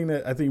 That's the thing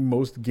that I think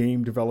most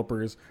game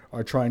developers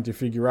are trying to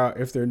figure out,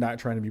 if they're not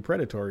trying to be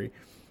predatory.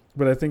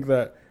 But I think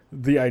that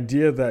the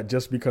idea that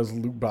just because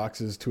loot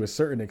boxes to a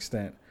certain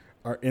extent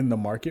are in the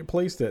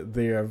marketplace, that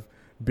they have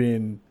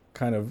been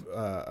kind of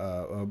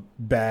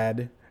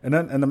bad. And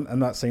I'm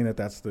not saying that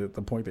that's the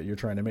point that you're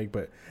trying to make,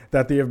 but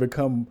that they have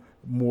become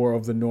more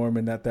of the norm,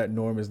 and that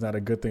norm is not a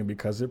good thing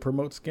because it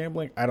promotes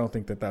gambling. I don't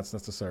think that that's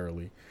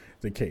necessarily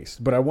the case.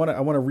 But I want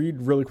to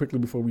read really quickly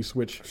before we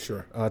switch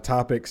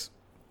topics.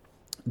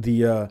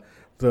 The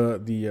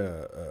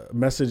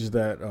message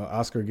that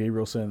Oscar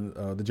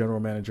Gabrielson, the general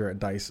manager at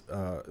DICE,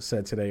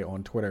 said today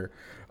on Twitter.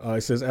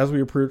 It says, as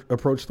we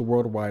approach the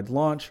worldwide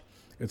launch,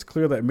 it's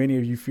clear that many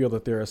of you feel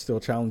that there are still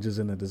challenges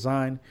in the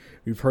design.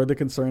 We've heard the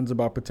concerns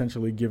about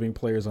potentially giving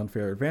players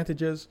unfair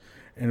advantages,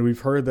 and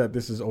we've heard that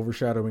this is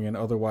overshadowing an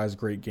otherwise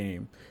great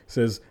game. It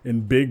says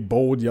in big,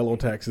 bold yellow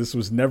text, this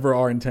was never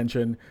our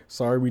intention.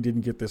 Sorry we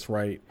didn't get this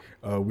right.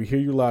 We hear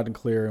you loud and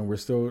clear, and we're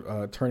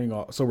still turning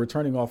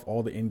off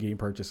all the in-game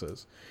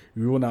purchases.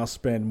 We will now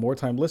spend more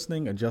time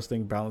listening,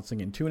 adjusting,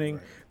 balancing, and tuning.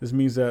 Right. This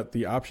means that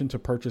the option to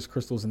purchase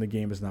crystals in the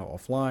game is now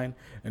offline,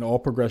 and all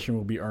progression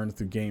will be earned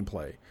through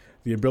gameplay.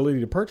 The ability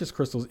to purchase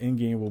crystals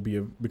in-game will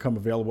become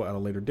available at a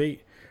later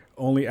date,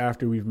 only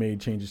after we've made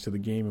changes to the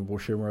game, and we'll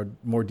share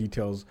more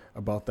details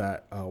about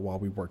that while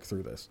we work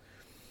through this.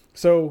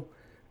 So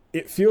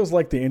it feels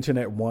like the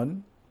internet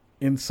won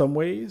in some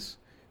ways,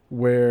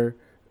 where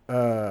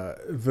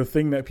the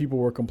thing that people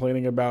were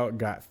complaining about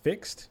got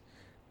fixed.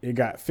 It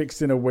got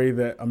fixed in a way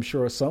that I'm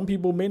sure some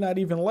people may not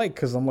even like,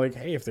 because I'm like,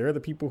 hey, if they're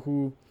the people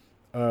who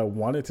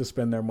wanted to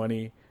spend their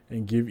money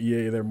and give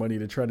EA their money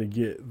to try to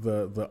get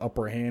the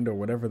upper hand or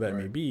whatever that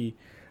may be,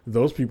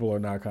 those people are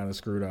now kind of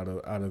screwed out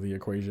of the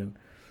equation.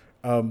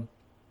 And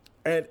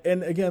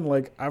again,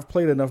 like, I've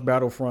played enough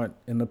Battlefront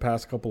in the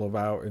past couple of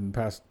hours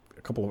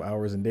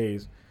and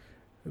days.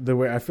 The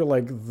way I feel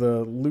like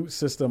the loot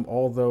system,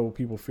 although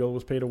people feel it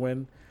was pay to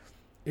win,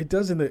 it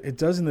doesn't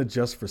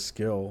adjust for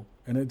skill,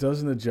 and it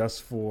doesn't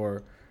adjust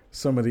for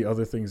some of the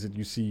other things that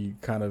you see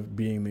kind of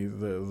being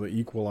the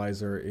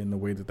equalizer in the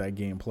way that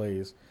game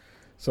plays.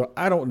 So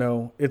I don't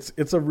know.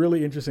 It's a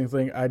really interesting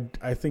thing.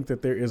 I think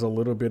that there is a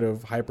little bit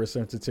of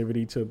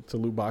hypersensitivity to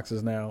loot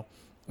boxes now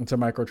and to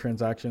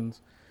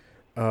microtransactions.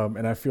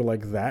 And I feel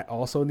like that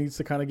also needs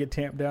to kind of get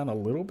tamped down a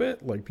little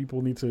bit. Like,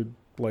 people need to,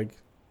 like,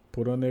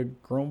 put on their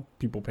grown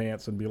people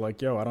pants and be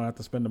like, yo, I don't have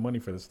to spend the money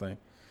for this thing.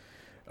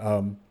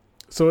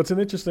 So it's an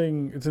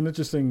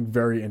interesting,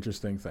 very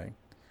interesting thing.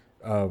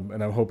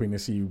 And I'm hoping to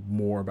see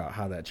more about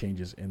how that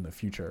changes in the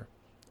future.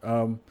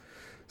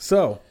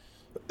 So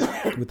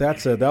with that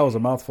said, that was a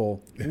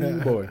mouthful. Ooh,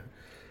 boy.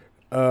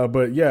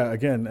 But yeah,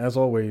 again, as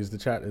always, the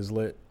chat is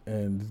lit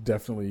and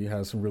definitely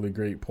has some really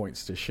great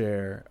points to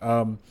share.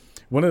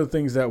 One of the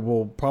things that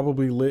will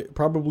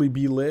probably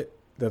be lit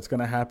that's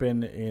going to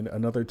happen in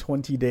another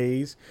 20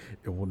 days.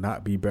 It will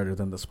not be better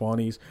than the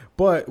Spawnies,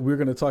 but we're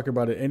going to talk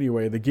about it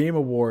anyway. The Game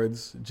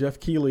Awards, Jeff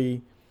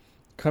Keighley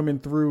coming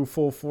through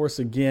full force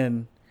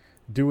again,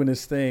 doing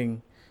his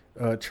thing,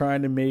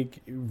 trying to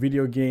make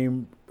video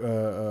game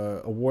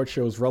award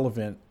shows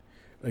relevant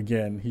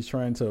again. He's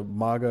trying to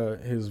MAGA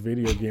his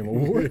video game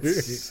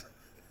awards.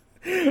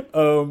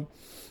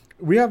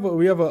 We have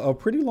a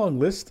pretty long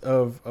list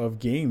of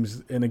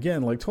games, and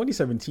again, like,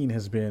 2017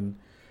 has been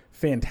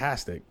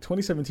fantastic.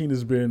 2017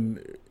 has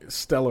been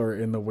stellar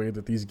in the way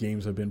that these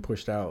games have been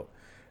pushed out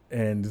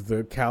and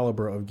the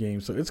caliber of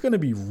games. So it's going to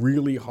be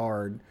really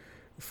hard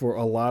for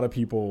a lot of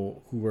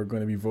people who are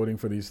going to be voting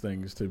for these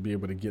things to be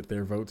able to get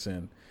their votes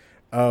in.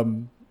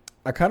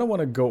 I kind of want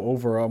to go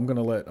over. I'm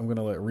gonna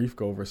let Reef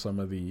go over some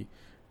of the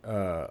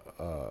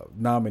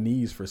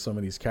nominees for some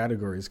of these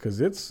categories, because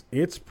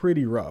it's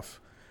pretty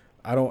rough.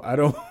 I don't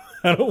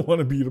want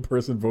to be the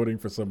person voting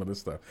for some of this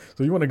stuff.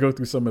 So you want to go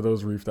through some of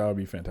those, Reef? That would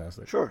be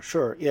fantastic.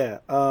 Sure. Yeah.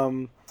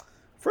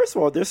 First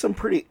of all, there's some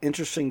pretty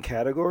interesting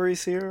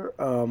categories here.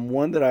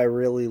 One that I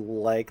really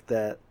like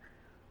that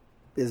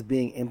is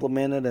being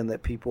implemented and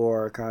that people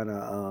are kind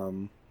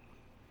of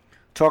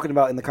talking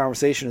about in the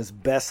conversation is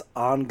best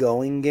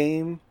ongoing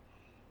game,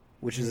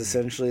 which is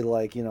essentially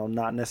like,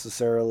 not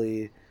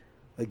necessarily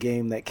a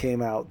game that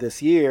came out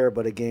this year,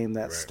 but a game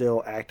that's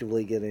still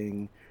actively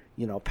getting,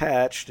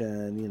 patched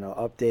and,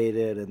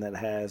 updated, and that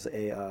has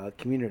a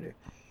community.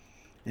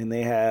 And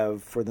they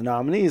have, for the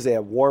nominees, they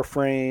have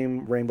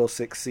Warframe, Rainbow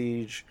Six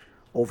Siege,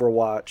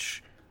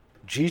 Overwatch,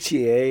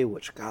 GTA,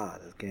 which,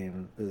 God, this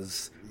game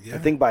is, I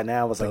think by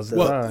now it's like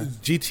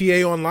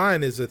GTA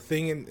Online is a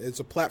thing, and it's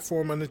a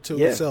platform unto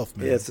itself,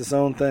 man. Yeah, it's its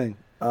own thing.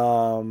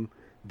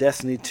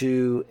 Destiny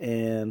 2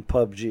 and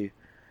PUBG.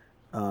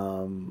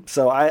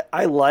 So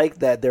I like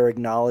that they're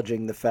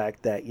acknowledging the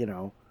fact that,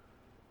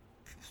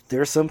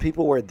 there's some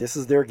people where this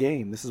is their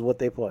game. This is what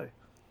they play.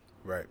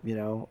 Right.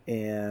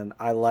 And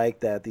I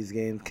like that these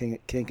games can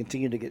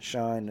continue to get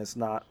shine. It's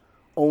not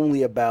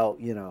only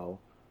about,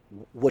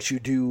 what you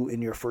do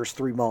in your first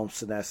 3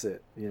 months and that's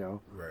it,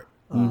 Right.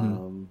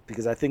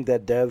 Because I think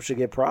that devs should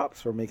get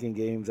props for making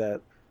games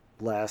that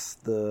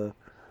last the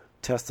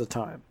test of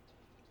time,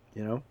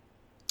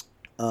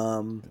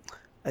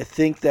 I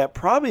think that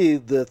probably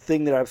the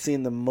thing that I've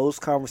seen the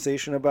most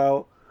conversation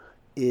about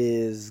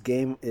is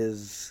game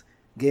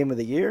of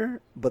the year,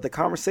 but the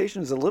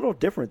conversation is a little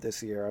different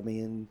this year. I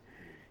mean,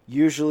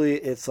 usually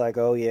it's like,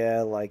 oh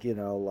yeah, like,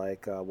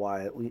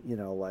 why,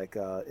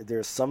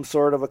 there's some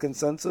sort of a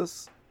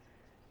consensus.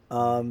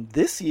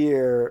 This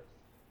year,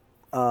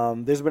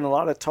 there's been a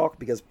lot of talk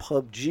because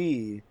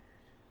PUBG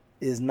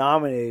is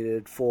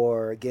nominated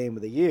for Game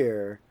of the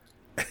Year.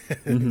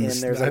 And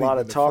there's a lot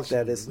of talk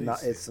that it's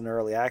an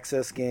early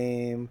access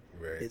game.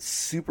 Right. It's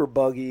super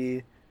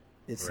buggy.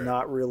 It's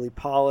not really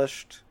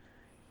polished,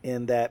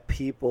 and that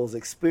people's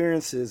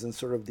experiences and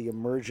sort of the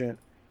emergent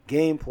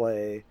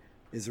gameplay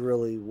is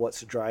really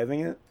what's driving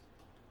it,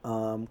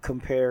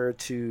 compared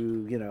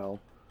to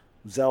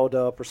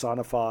Zelda,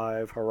 Persona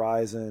 5,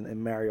 Horizon,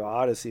 and Mario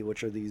Odyssey,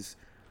 which are these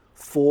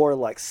 4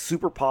 like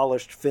super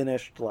polished,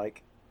 finished,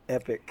 like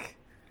epic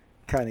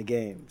kind of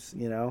games,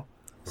 you know?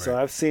 Right. So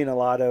I've seen a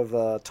lot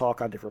of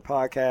talk on different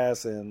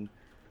podcasts and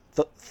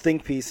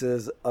think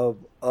pieces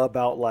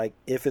about like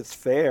if it's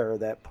fair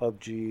that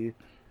PUBG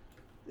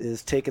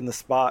is taking the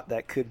spot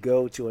that could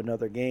go to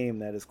another game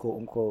that is quote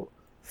unquote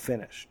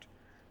finished.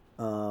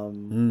 I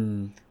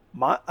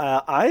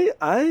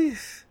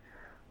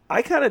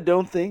kind of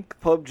don't think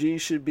PUBG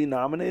should be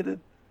nominated,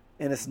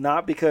 and it's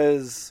not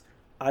because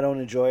I don't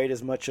enjoy it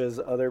as much as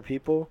other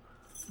people,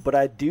 but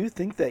I do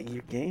think that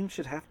your game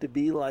should have to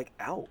be like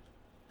out.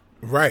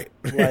 Right.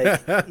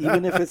 Like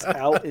even if it's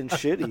out and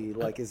shitty,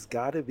 like it's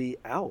got to be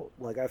out.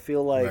 Like I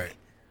feel like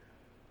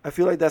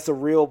that's a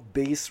real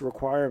base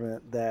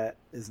requirement that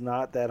is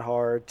not that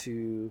hard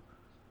to,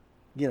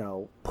 you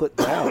know, put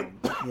down,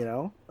 you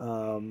know?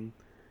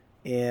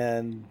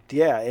 And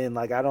yeah, and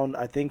like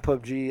I think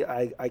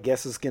PUBG I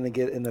guess is going to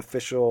get an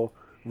official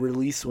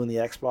release when the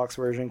Xbox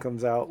version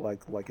comes out,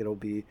 like it'll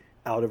be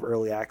out of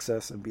early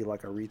access and be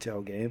like a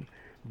retail game.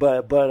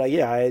 But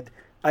yeah,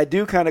 I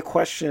do kind of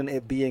question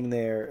it being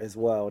there as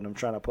well, and I'm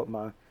trying to put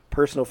my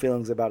personal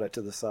feelings about it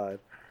to the side.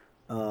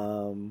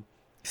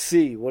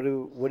 C, what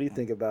do you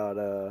think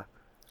about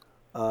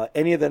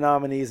any of the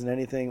nominees and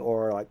anything,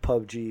 or like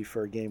PUBG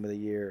for Game of the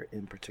Year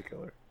in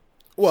particular?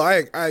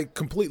 Well, I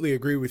completely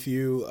agree with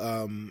you.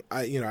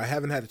 I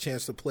haven't had a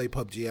chance to play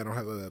PUBG. I don't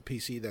have a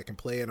PC that can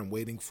play it. I'm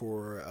waiting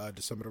for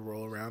December to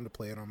roll around to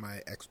play it on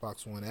my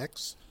Xbox One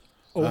X.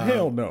 Oh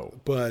hell no!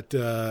 But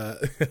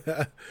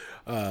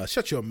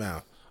shut your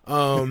mouth.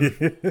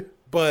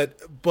 But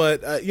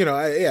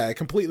I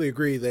completely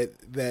agree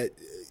that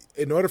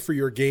in order for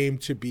your game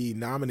to be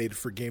nominated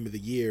for Game of the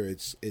Year,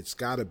 it's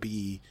got to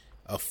be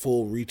a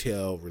full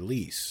retail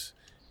release.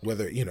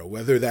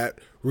 Whether that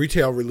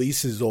retail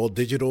release is all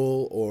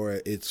digital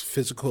or it's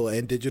physical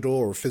and digital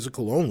or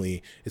physical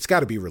only, it's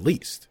got to be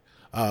released.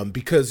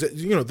 Because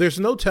there's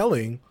no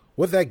telling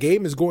what that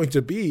game is going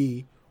to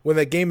be when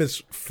that game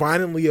is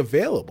finally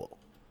available.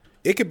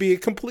 It could be a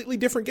completely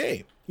different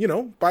game.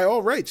 By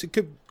all rights,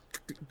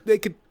 they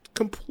could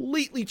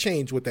completely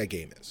change what that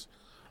game is.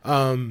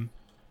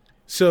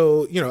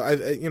 So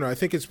I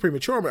think it's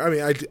premature. I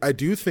mean, I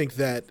do think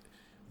that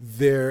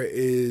there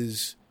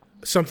is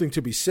something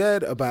to be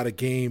said about a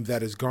game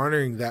that is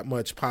garnering that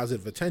much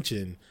positive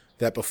attention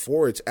that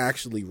before it's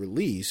actually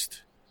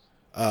released,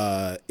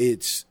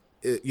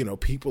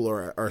 people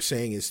are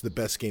saying it's the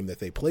best game that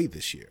they played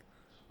this year.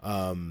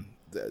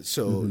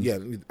 Yeah,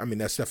 I mean,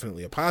 that's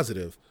definitely a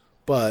positive,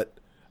 but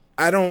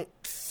I'm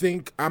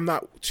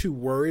not too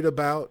worried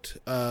about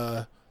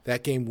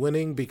that game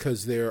winning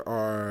because there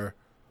are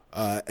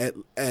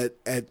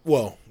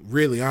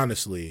really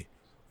honestly,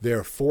 there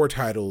are 4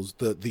 titles.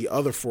 The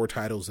other 4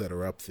 titles that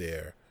are up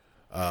there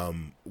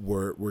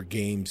were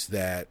games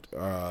that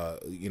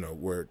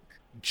were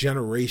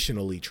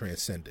generationally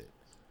transcended.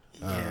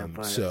 Yeah,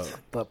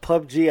 but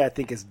PUBG I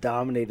think has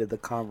dominated the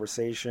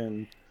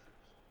conversation,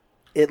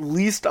 at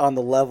least on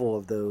the level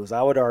of those.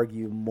 I would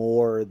argue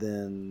more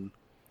than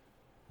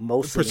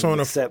most Persona, of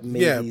them, except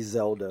maybe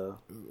Zelda.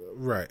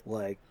 Right.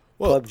 Like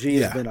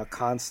PUBG has been a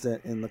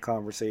constant in the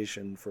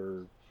conversation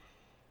for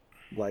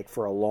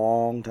a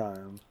long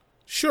time.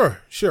 Sure,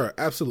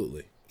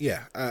 absolutely.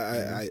 Yeah,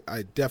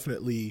 I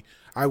definitely,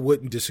 I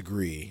wouldn't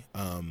disagree.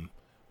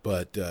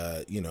 But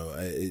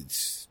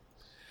it's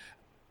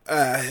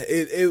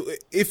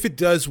if it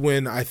does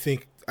win, I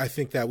think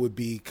that would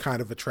be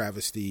kind of a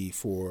travesty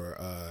for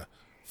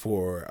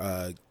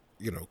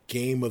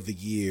Game of the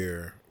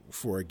Year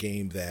for a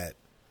game that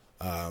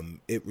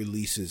it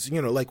releases.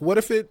 What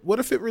if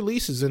it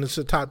releases and it's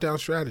a top-down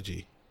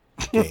strategy?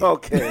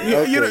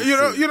 Okay. You know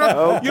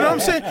what I'm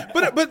saying?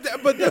 But that's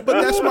that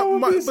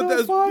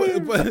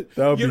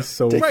would be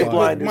so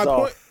fun. My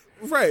point,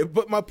 right?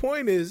 But my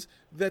point is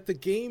that the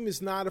game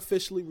is not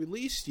officially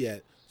released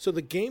yet, so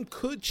the game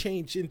could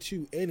change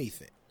into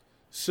anything.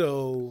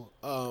 So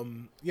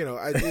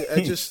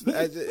it's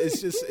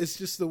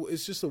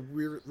just a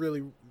weird,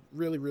 really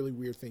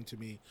weird thing to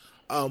me.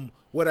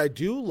 What I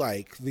do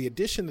like, the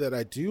addition that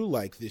I do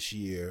like this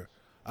year,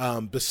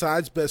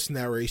 besides best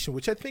narration,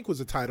 which I think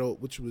was a title,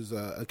 which was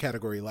a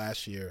category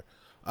last year,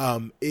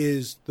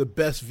 is the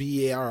best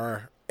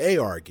VAR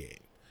AR game.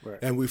 Right.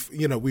 And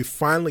we've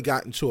finally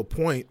gotten to a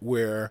point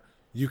where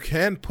you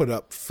can put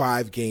up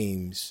 5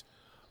 games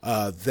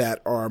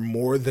that are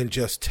more than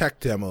just tech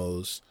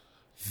demos,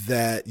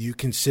 that you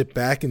can sit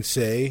back and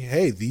say,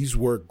 hey, these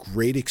were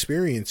great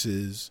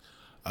experiences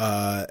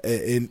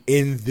in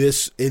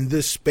this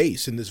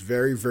space, in this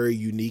very, very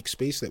unique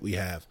space that we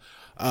have.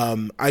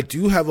 I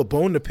do have a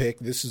bone to pick.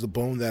 This is a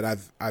bone that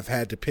I've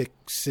had to pick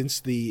since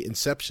the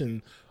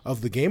inception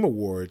of the Game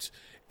Awards,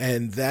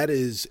 and that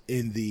is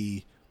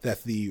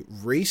that the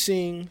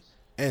racing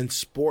and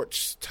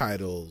sports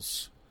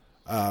titles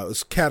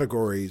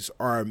categories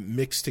are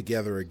mixed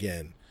together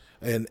again.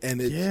 and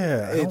it's,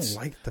 I don't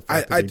like the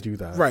fact that they do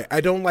that. Right,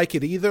 I don't like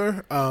it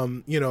either.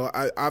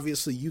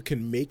 Obviously you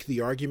can make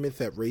the argument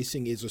that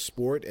racing is a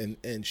sport,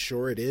 and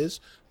sure it is,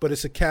 but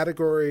it's a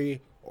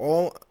category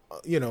all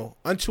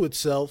unto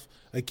itself.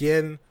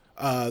 Again,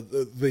 in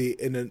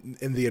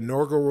the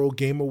inaugural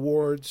Game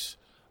Awards,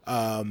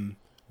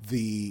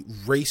 the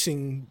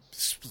racing /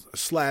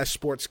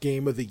 sports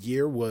game of the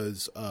year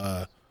was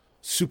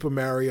Super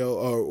Mario,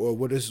 or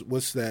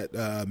what's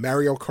that?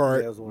 Mario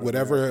Kart,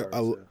 whatever,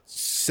 Mario Kart,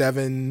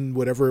 7,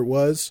 whatever it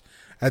was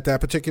at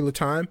that particular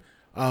time.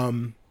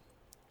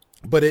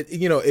 But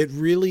it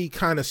really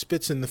kind of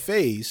spits in the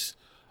face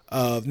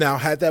of, now,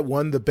 had that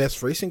won the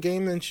best racing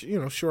game, then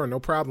sure, no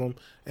problem.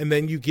 And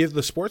then you give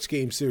the sports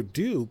games their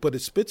due, but it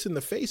spits in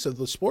the face of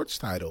the sports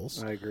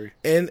titles. I agree.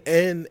 And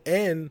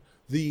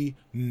the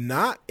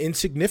not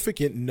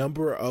insignificant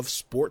number of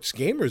sports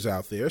gamers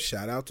out there.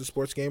 Shout out to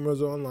Sports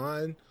Gamers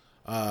Online.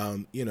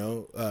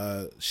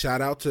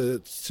 Shout out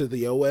to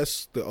the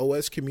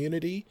OS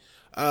community.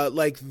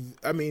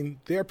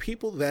 There are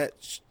people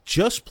that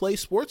just play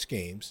sports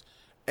games,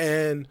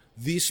 and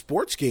these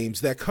sports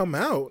games that come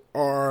out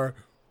are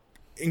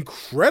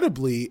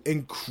incredibly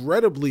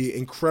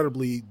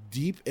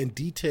deep and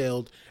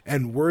detailed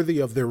and worthy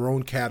of their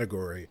own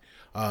category.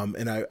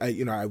 And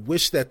I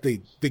wish that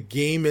the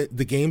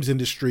games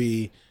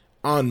industry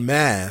en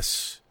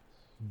masse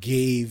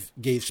gave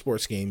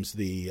sports games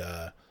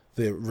the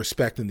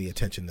respect and the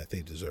attention that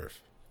they deserve.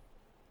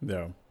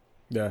 Yeah.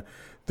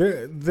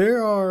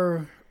 There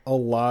are a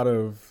lot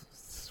of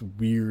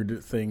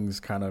weird things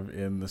kind of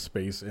in the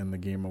space in the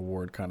Game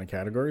Award kind of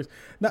categories.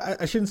 Now,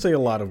 I shouldn't say a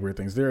lot of weird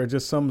things. There are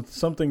just some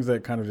things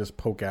that kind of just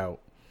poke out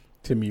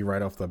to me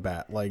right off the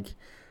bat. Like,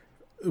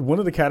 one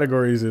of the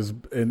categories is,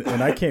 and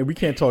we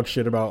can't talk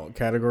shit about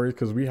categories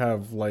because we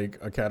have like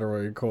a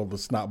category called the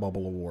Snot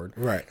Bubble Award.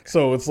 Right.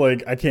 So it's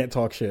like, I can't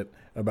talk shit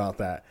about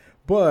that.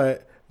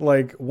 But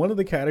like, one of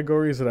the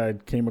categories that I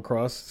came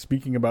across,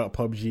 speaking about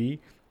PUBG,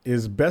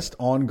 is best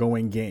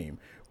ongoing game.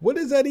 What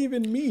does that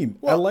even mean?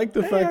 Well, I like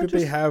the fact that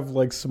they have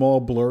like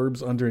small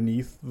blurbs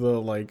underneath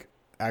the like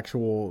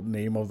actual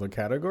name of the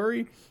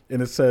category,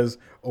 and it says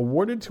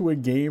awarded to a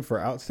game for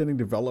outstanding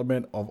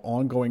development of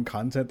ongoing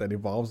content that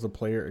evolves the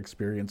player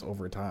experience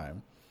over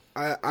time.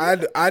 I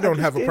don't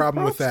have a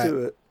problem with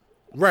that.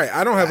 Right.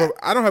 I don't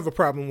have a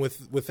problem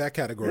with that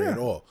category at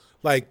all.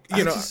 Like,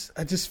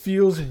 it just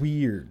feels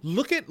weird.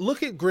 Look at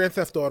Grand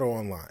Theft Auto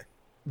Online.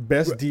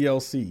 Best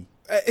DLC.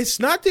 It's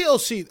not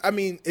DLC. I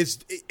mean,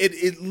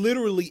 it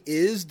literally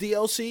is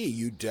DLC.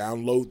 You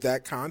download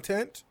that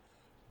content,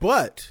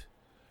 but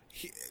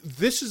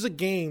this is a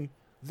game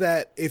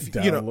that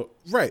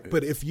right.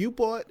 But if you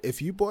bought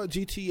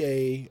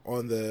GTA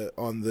on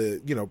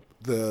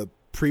the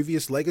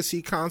previous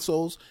legacy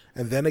consoles,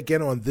 and then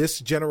again on this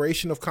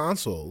generation of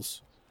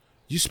consoles,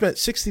 you spent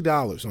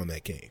 $60 on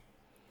that game.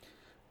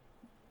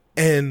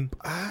 And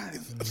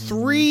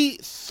 3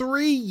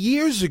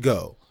 years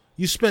ago,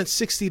 you spent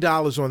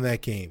 $60 on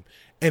that game.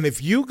 And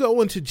if you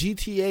go into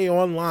GTA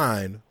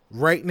Online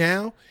right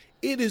now,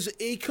 it is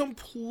a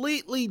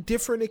completely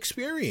different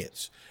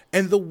experience.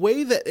 And the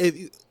way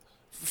that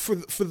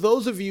for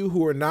those of you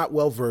who are not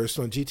well versed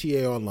on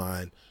GTA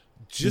Online,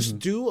 just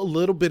do a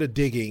little bit of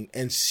digging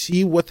and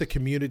see what the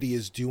community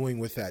is doing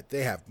with that.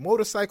 They have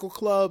motorcycle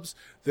clubs.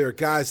 There are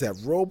guys that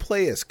role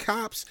play as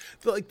cops.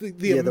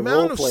 The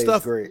amount of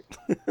stuff. Is great.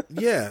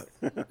 Yeah.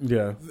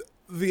 Yeah.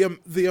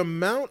 The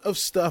amount of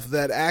stuff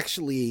that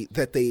actually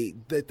that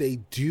they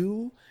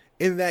do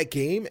in that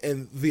game,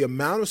 and the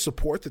amount of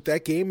support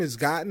that game has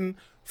gotten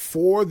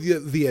for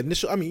the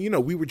initial. I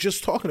mean, we were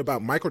just talking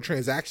about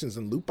microtransactions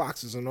and loot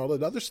boxes and all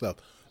that other stuff.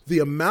 The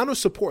amount of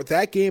support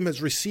that game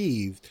has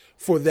received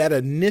for that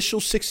initial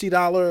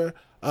 $60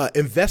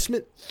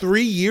 investment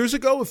 3 years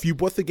ago, if you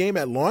bought the game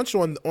at launch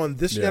on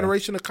this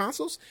generation of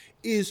consoles,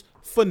 is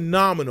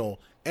phenomenal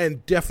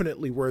and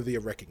definitely worthy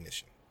of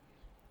recognition.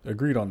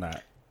 Agreed on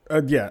that.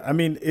 I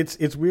mean,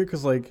 it's weird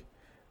because like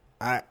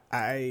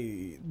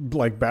I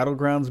like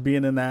Battlegrounds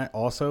being in that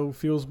also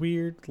feels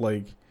weird.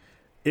 Like,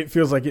 it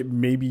feels like it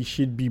maybe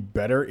should be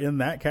better in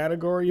that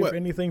category, if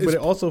anything. But it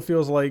also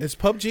feels like... Is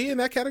PUBG in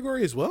that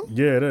category as well?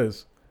 Yeah, it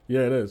is.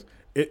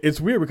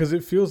 It's weird because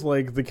it feels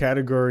like the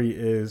category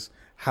is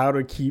how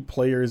to keep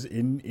players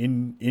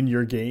in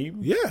your game.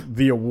 Yeah.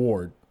 The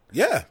award.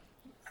 Yeah.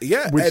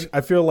 Yeah. Which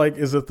I feel like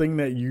is a thing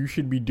that you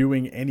should be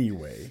doing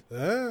anyway.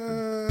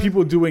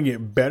 People doing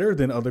it better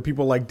than other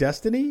people, like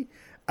Destiny,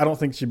 I don't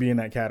think should be in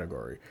that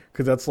category.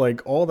 Because that's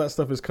like, all that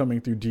stuff is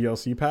coming through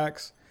DLC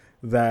packs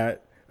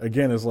that,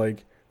 again, is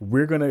like,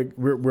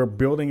 we're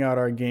building out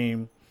our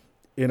game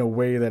in a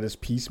way that is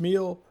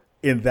piecemeal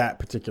in that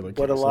particular case.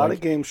 But a lot of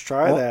games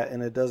try that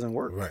and it doesn't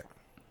work.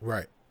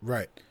 Right.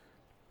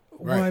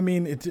 Well, I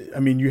mean,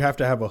 you have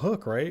to have a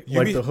hook, right?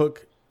 Like the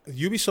hook.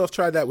 Ubisoft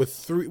tried that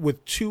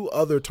with 2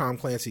 other Tom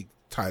Clancy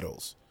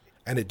titles,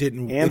 and it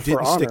didn't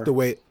stick the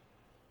way.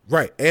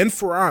 Right, and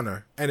For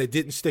Honor, and it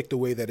didn't stick the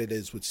way that it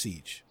is with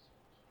Siege.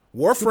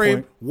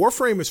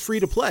 Warframe is free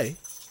to play.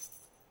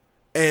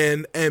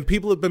 And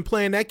people have been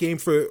playing that game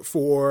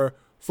for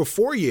for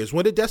 4 years.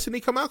 When did Destiny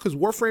come out? Because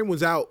Warframe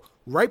was out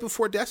right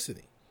before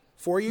Destiny,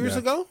 4 years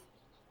ago.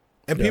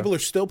 And people are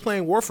still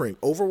playing Warframe.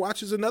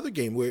 Overwatch is another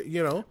game where,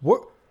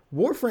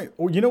 Warframe,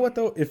 or you know what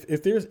though?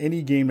 If there's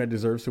any game that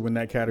deserves to win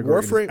that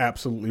category, it's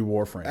absolutely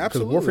Warframe.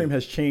 Absolutely. Because Warframe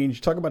has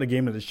changed. Talk about a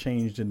game that has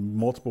changed in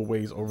multiple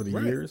ways over the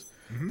years.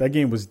 Mm-hmm. That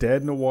game was dead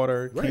in the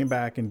water, came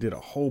back and did a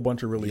whole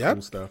bunch of really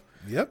cool stuff.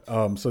 Yep.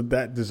 So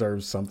that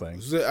deserves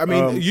something. I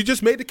mean, you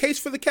just made the case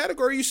for the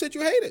category. You said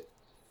you hate it.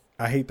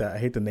 I hate that. I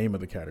hate the name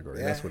of the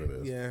category. That's what it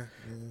is. Yeah.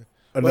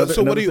 Another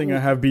thing I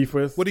have beef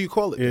with. What do you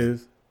call it?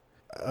 Is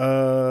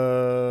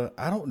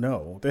I don't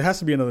know. There has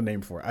to be another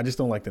name for it. I just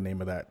don't like the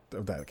name of that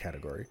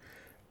category.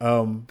 The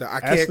I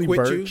can't Ashley quit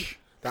Birch, you.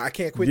 The I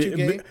can't quit you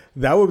game.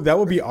 That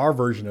would be our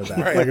version of that.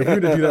 Right. Like if we were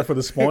to do that for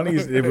the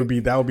Spawnies,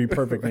 that would be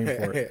perfect name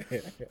for it.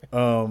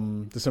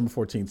 December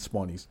 14th,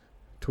 Spawnies,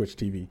 Twitch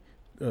TV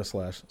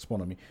 /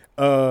 Spawn on Me.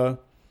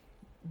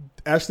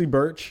 Ashley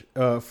Birch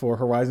for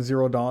Horizon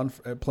Zero Dawn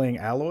playing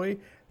Aloy.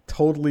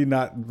 Totally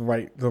not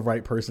the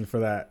right person for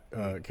that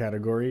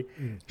category.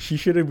 She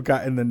should have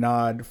gotten the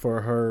nod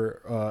for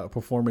her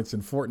performance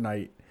in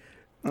Fortnite,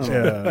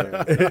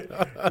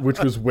 which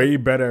was way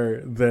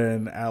better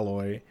than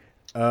Aloy.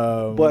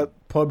 But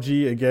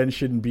PUBG again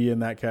shouldn't be in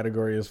that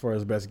category as far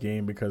as best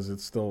game because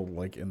it's still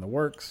like in the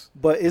works.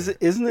 But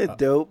isn't it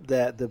dope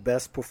that the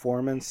best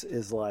performance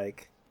is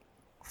like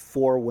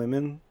 4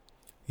 women?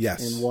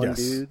 Yes. And one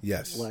dude.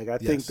 Yes. Like I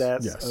think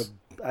that's.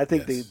 I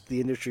think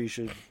the industry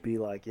should be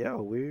like,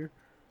 yo, we're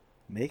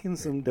making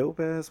some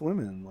dope ass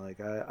women. Like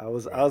I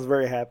was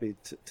very happy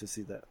to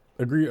see that.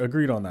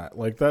 Agreed on that.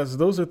 Like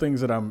those are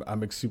things that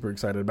I'm super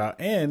excited about.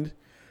 And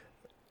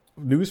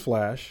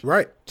newsflash,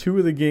 right? 2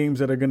 of the games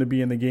that are going to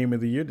be in the Game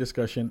of the Year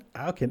discussion,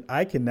 I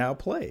can now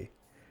play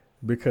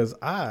because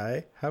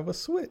I have a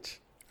Switch.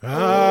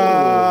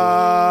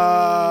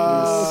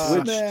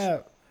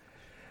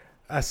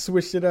 I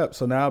switched it up,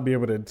 so now I'll be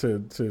able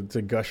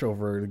to gush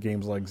over the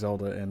games like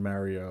Zelda and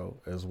Mario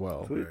as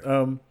well.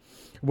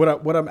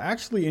 What I'm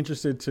actually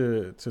interested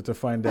to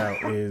find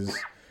out is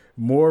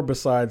more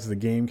besides the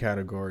game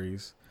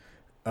categories,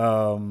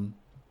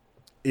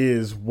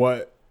 is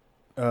what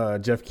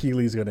Jeff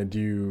Keighley's going to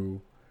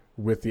do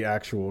with the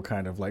actual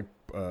kind of like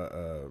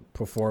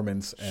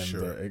performance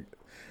and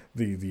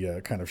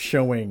the kind of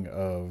showing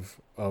of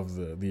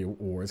the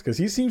awards, because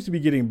he seems to be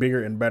getting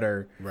bigger and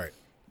better. Right.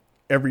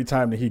 Every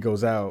time that he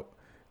goes out.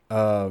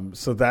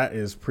 So that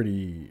is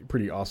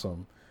pretty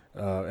awesome.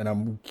 And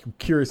I'm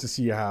curious to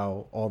see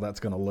how all that's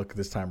going to look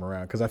this time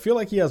around, because I feel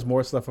like he has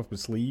more stuff up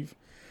his sleeve,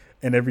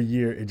 and every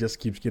year it just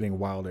keeps getting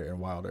wilder and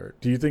wilder.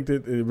 Do you think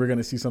that we're going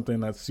to see something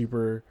that's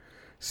super,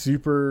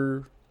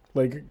 super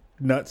like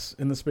nuts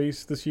in the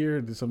space this year?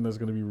 Something that's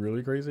going to be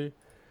really crazy?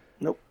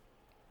 Nope.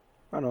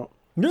 I don't.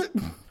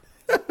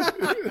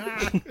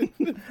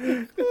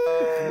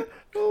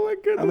 Oh my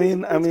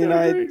goodness! I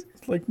mean,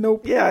 like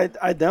nope. Yeah,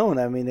 I don't.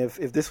 I mean, if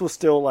this was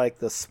still like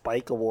the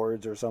Spike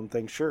Awards or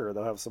something, sure,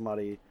 they'll have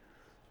somebody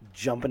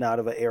jumping out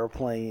of an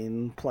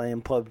airplane,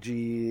 playing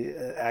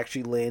PUBG,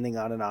 actually landing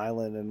on an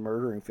island and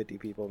murdering 50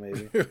 people,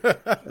 maybe.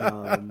 But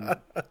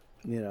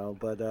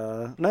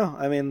no.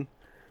 I mean,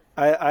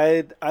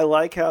 I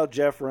like how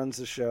Jeff runs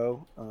the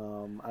show.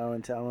 I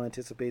don't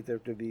anticipate there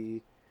to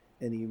be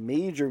any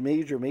major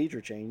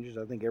changes.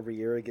 I think every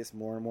year it gets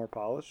more and more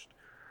polished.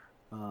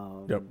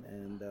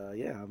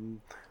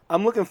 And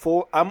I'm looking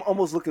for. I'm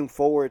almost looking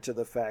forward to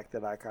the fact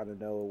that I kind of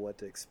know what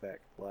to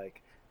expect.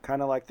 Like,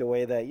 kind of like the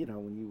way that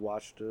when you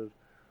watch the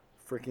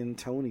freaking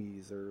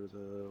Tonys or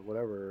the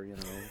whatever,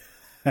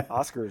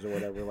 Oscars or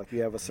whatever. Like,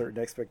 you have a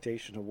certain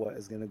expectation of what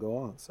is going to go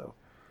on. So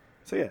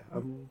yeah,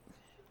 I'm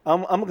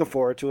looking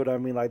forward to it. I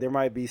mean, like, there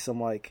might be some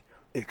like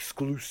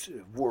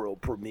exclusive world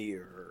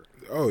premiere.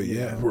 Oh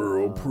yeah,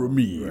 world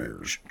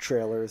premiere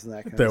trailers and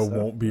that kind of stuff.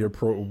 Won't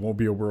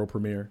be a world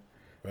premiere.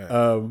 Right.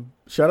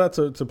 Shout out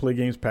to Play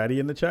Games Patty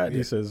in the chat. Yeah.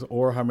 He says,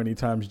 or how many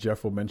times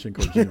Jeff will mention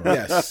Kojima.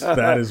 Yes,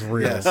 that is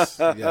real. Yes.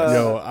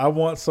 Yo, I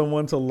want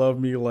someone to love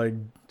me like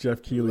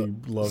Jeff Keighley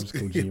loves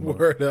Kojima.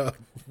 Word up.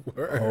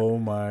 Oh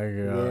my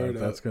god,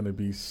 that's gonna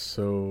be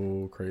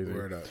so crazy.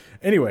 Word up.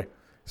 Anyway,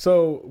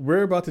 so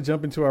we're about to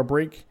jump into our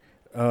break.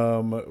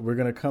 We're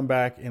going to come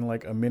back in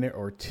like a minute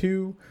or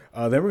two.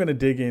 Then we're going to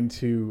dig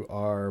into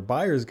our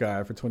buyer's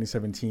guide for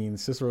 2017.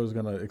 Cicero is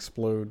going to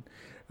explode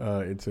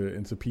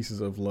into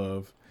pieces of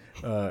love,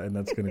 and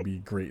that's going to be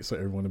great. So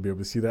everyone will be able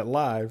to see that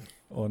live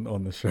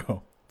on the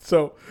show.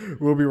 So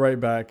we'll be right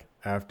back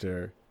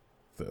after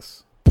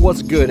this.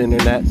 What's good,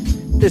 Internet?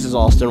 This is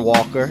Austin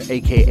Walker,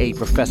 a.k.a.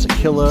 Professor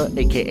Killer,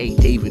 a.k.a.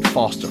 David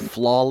Foster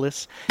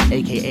Flawless,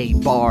 a.k.a.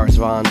 Bars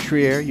Von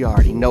Trier. You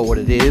already know what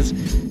it is.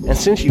 And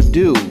since you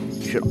do,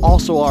 you should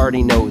also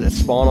already know that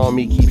Spawn on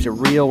Me keeps it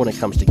real when it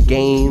comes to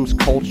games,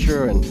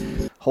 culture,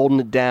 and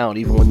holding it down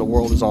even when the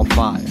world is on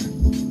fire.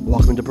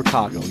 Welcome to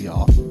Chicago,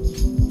 y'all.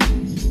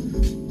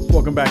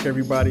 Welcome back,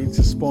 everybody,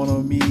 to Spawn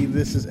on Me.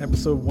 This is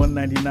episode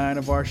 199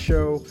 of our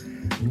show.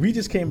 We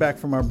just came back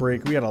from our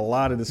break. We had a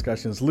lot of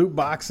discussions. Loot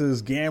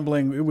boxes,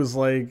 gambling. It was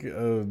like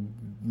a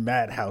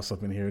madhouse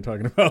up in here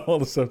talking about all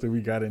the stuff that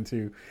we got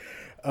into.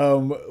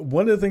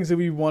 One of the things that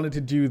we wanted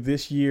to do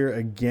this year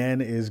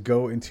again is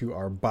go into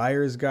our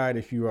buyer's guide.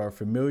 If you are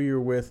familiar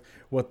with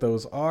what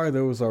those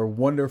are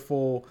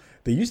wonderful.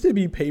 They used to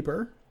be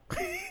paper.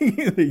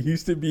 They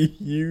used to be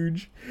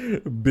huge,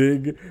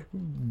 big,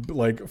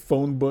 like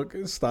phone book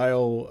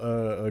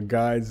style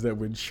guides that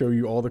would show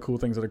you all the cool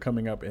things that are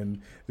coming up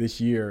in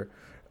this year.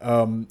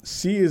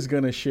 C is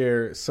going to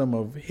share some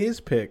of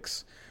his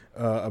picks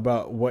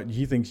about what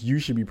he thinks you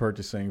should be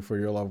purchasing for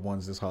your loved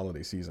ones this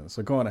holiday season.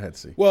 So go on ahead,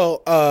 C.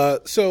 Well,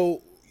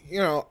 so,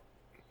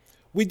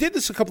 we did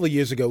this a couple of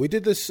years ago. We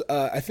did this,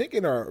 I think,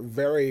 in our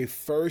very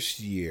first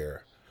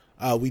year.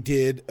 We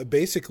did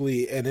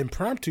basically an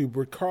impromptu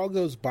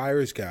Bricargo's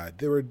Buyer's Guide.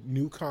 There were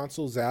new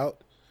consoles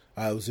out.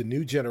 It was a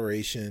new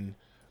generation.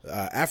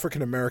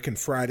 African American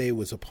Friday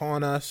was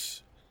upon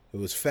us. It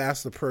was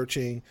fast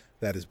approaching.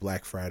 That is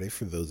Black Friday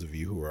for those of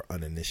you who are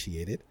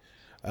uninitiated.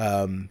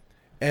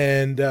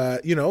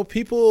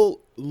 People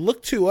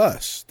look to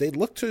us. They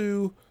look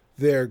to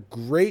their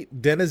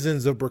great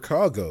denizens of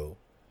Bricargo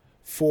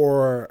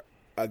for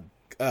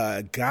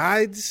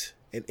guides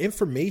and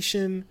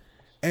information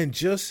and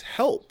just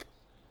help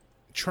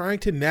trying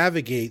to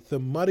navigate the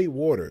muddy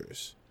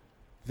waters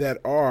that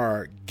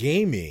are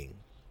gaming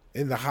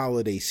in the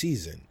holiday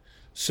season.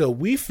 So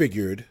we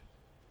figured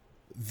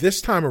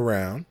this time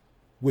around,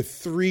 with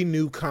 3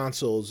 new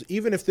consoles,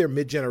 even if they're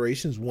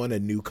mid-generations, one a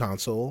new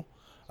console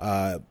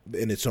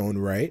in its own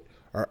right,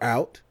 are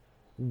out,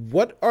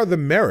 what are the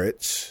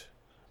merits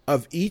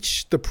of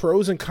each, the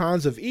pros and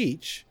cons of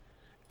each?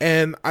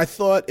 And I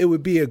thought it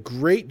would be a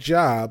great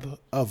job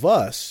of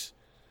us,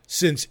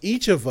 since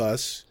each of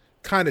us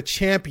kind of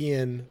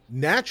champion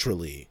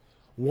naturally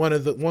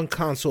one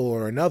console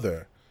or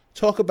another,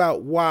 talk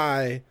about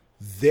why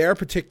their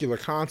particular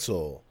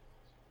console,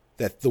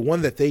 that the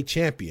one that they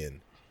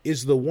champion,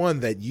 is the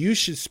one that you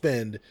should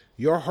spend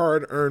your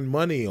hard-earned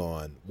money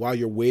on while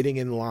you're waiting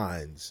in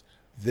lines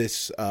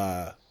this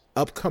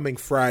upcoming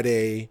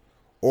Friday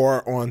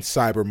or on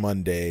Cyber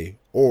Monday,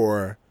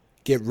 or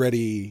get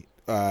ready,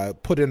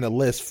 put in a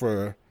list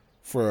for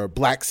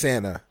Black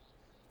Santa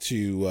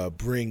to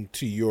bring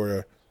to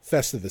your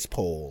Festivus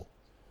pole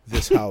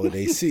this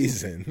holiday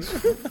season.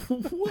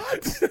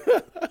 What?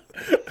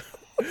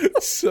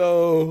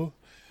 So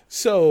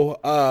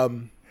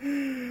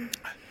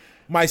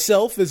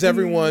myself, as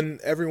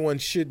everyone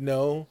should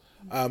know,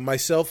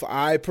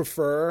 I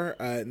prefer,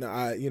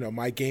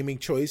 my gaming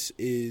choice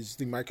is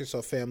the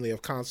Microsoft family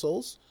of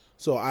consoles.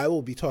 So I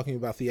will be talking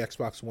about the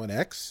Xbox One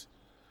X.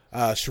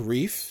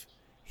 Sharif,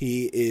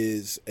 he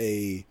is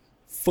a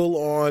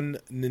full-on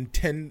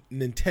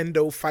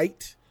Nintendo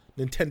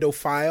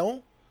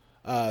file.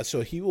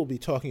 So he will be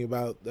talking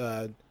about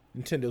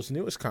Nintendo's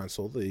newest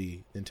console,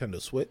 the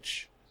Nintendo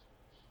Switch.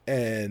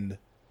 And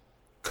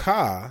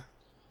Ka,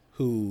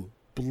 who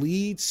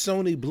bleeds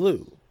Sony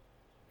blue,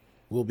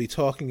 will be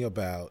talking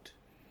about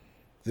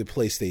the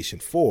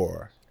PlayStation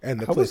 4 and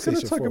the PlayStation 4 Pro. I was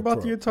going to talk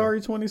about the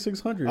Atari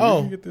 2600.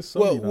 Oh, you get this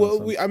Sony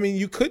well,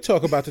 you could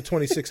talk about the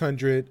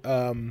 2600.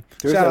 There's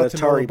shout an out to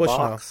Noah Atari Bushnell.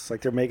 box,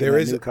 like they're making a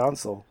new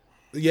console.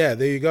 Yeah,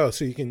 there you go.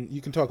 So you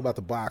can talk about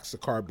the box, the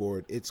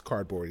cardboard. It's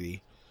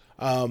cardboardy.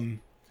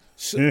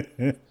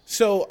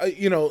 So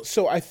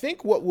I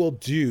think what we'll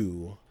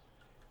do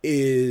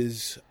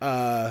is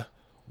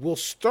we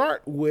should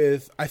start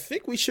with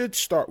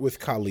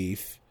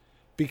Khalif,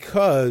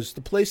 because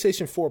the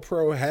PlayStation 4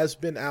 Pro has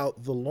been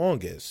out the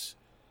longest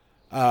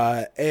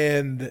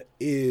and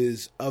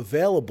is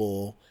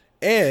available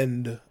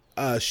and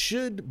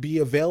should be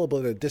available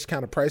at a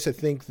discounted price. I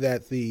think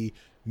that the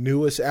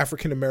newest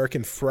African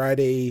American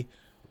Friday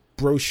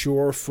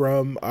brochure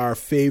from our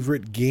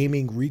favorite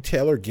gaming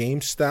retailer,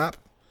 GameStop,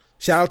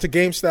 shout out to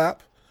GameStop,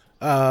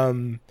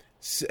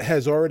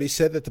 has already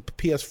said that the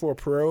PS4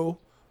 Pro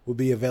will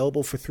be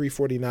available for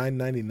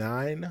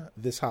 $349.99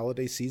 this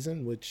holiday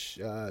season, which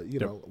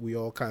we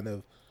all kind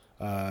of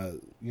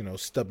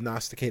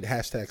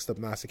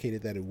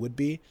stubnosticated that it would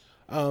be.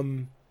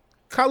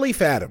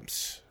 Khalif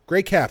Adams,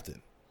 great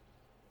captain.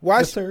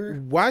 Why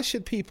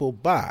should people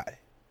buy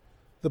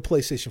the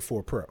PlayStation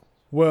 4 Pro?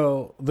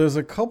 Well, there's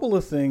a couple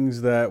of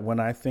things that when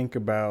I think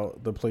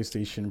about the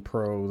PlayStation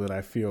Pro that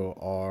I feel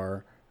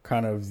are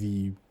kind of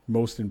the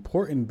most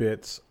important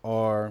bits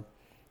are,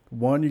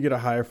 one, you get a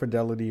higher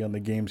fidelity on the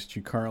games that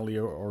you currently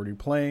are already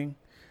playing.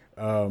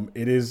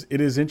 It is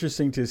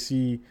interesting to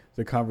see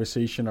the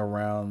conversation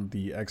around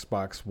the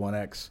Xbox One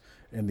X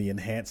and the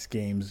enhanced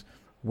games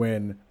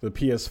when the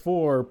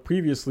PS4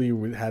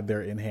 previously had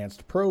their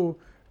enhanced Pro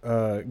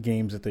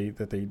games that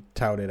they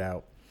touted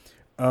out.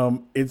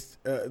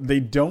 They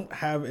don't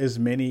have as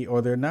many,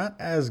 or they're not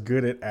as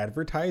good at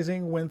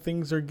advertising when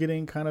things are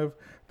getting kind of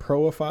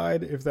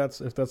proified, if that's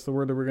the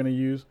word that we're going to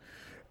use.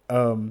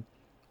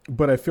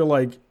 But I feel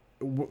like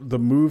the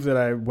move that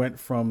I went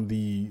from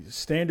the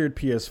standard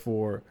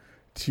PS4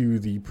 to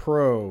the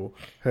Pro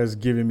has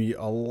given me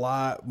a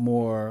lot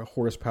more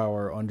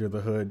horsepower under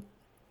the hood.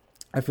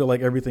 I feel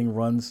like everything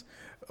runs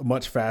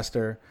much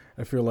faster.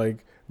 I feel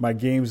like my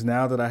games,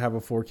 now that I have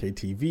a 4K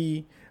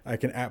TV, I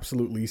can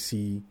absolutely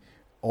see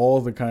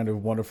all the kind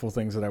of wonderful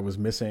things that I was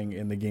missing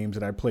in the games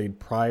that I played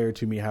prior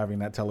to me having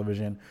that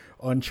television.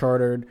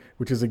 Uncharted,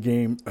 which is a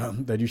game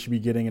that you should be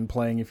getting and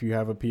playing if you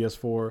have a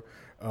PS4,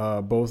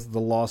 both the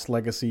Lost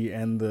Legacy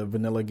and the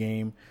vanilla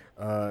game.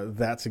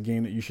 That's a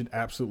game that you should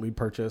absolutely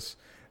purchase.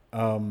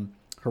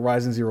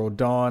 Horizon Zero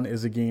Dawn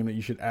is a game that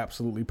you should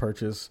absolutely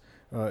purchase.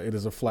 It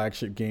is a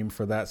flagship game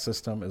for that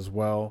system as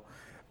well.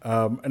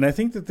 And I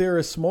think that there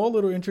are small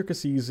little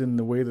intricacies in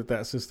the way that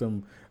that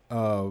system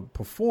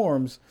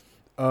performs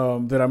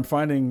that I'm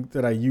finding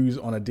that I use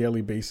on a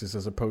daily basis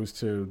as opposed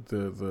to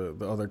the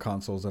other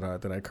consoles that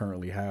I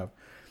currently have.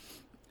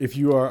 If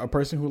you are a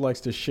person who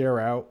likes to share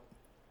out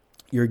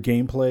your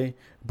gameplay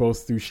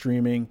both through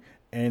streaming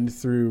and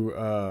through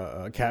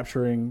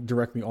capturing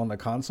directly on the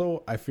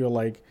console, I feel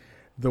like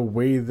the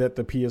way that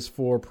the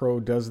PS4 Pro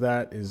does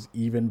that is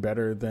even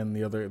better than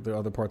the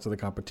other parts of the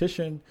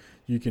competition.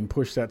 You can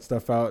push that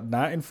stuff out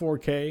not in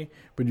 4K,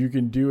 but you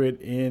can do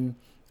it in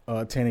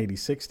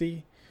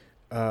 1080-60.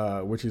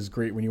 Which is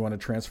great when you want to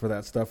transfer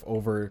that stuff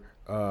over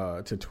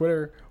to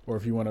Twitter, or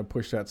if you want to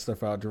push that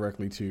stuff out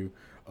directly to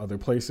other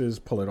places,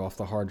 pull it off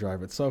the hard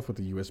drive itself with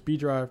the USB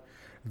drive.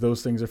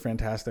 Those things are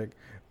fantastic,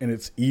 and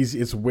it's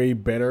easy. It's way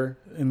better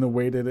in the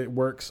way that it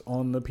works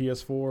on the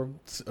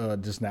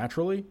PS4, just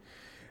naturally.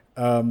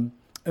 And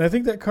I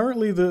think that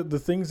currently the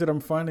things that I'm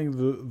finding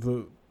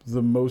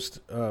the most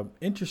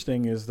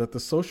interesting is that the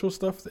social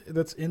stuff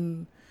that's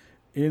in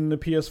the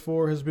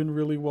PS4 has been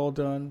really well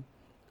done.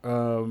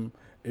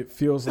 It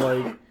feels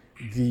like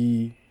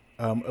the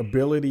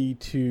ability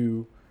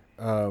to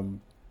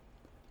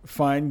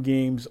find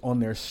games on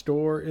their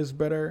store is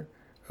better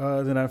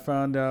than I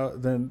find on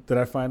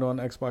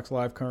Xbox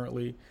Live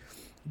currently.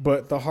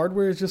 But the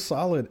hardware is just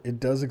solid. It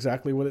does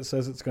exactly what it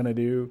says it's going to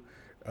do.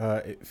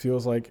 It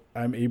feels like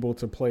I'm able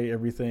to play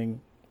everything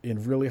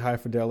in really high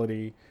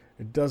fidelity.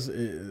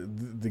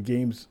 The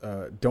games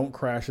don't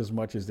crash as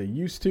much as they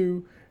used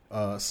to.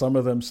 Some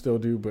of them still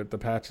do, but the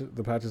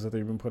patches that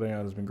they've been putting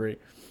out has been great.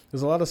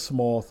 There's a lot of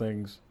small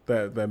things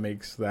that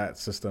makes that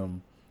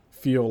system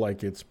feel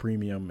like it's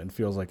premium and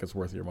feels like it's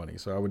worth your money.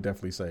 So I would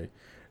definitely say,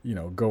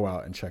 go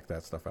out and check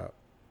that stuff out.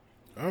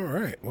 All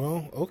right.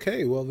 Well,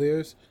 okay. Well,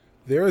 there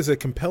is a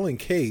compelling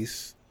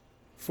case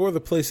for the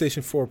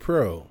PlayStation 4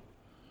 Pro.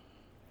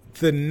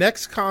 The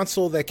next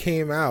console that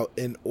came out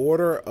in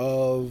order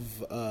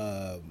of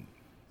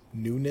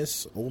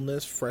newness,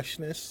 oldness,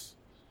 freshness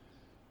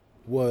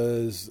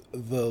was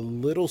the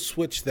little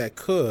Switch that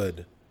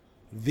could.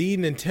 The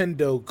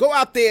Nintendo, go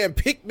out there and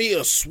pick me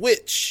a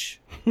Switch.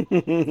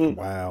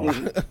 Wow.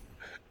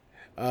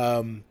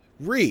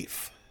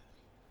 Reef,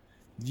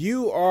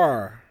 you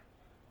are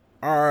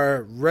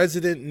our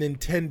resident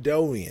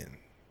Nintendoian.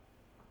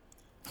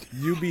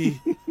 You be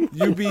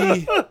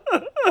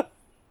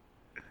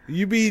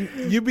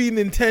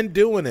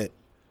Nintendoing it.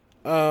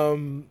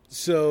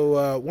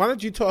 So why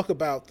don't you talk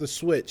about the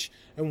Switch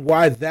and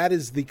why that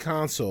is the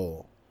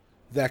console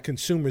that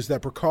consumers,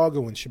 that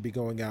Chicagoans should be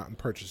going out and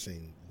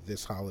purchasing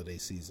this holiday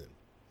season?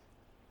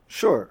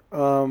 Sure.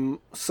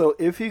 So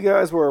if you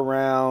guys were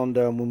around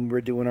when we were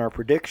doing our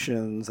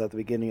predictions at the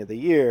beginning of the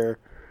year,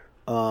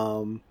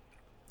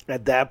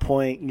 at that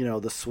point,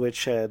 the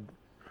Switch had,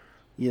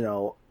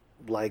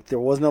 there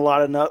wasn't a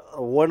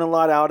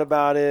lot out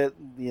about it.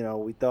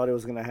 We thought it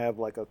was going to have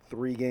like a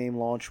 3-game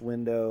launch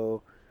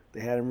window.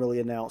 They hadn't really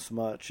announced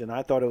much, and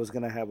I thought it was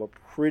going to have a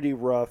pretty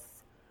rough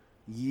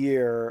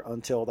year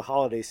until the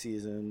holiday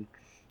season,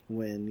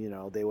 when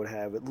they would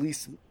have at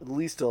least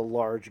a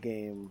large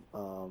game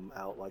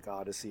out, like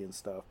Odyssey and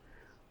stuff.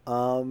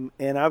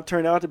 And I've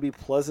turned out to be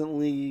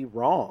pleasantly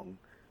wrong.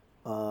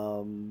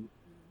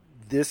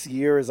 This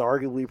year has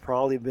arguably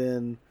probably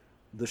been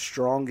the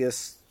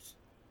strongest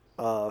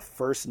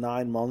first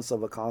 9 months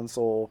of a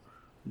console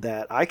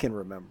that I can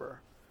remember.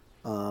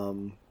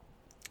 And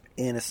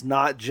it's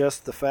not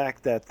just the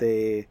fact that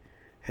they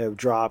have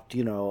dropped,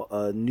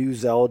 a new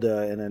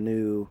Zelda and a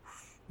new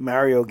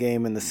Mario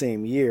game in the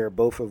same year,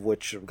 both of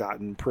which have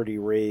gotten pretty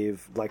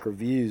rave-like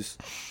reviews.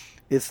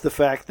 It's the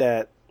fact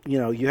that,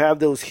 you have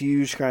those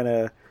huge kind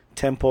of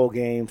tempo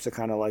games to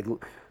kind of like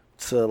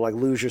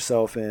lose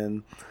yourself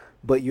in,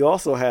 but you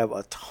also have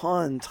a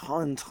ton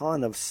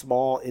of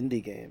small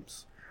indie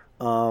games.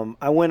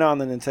 I went on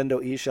the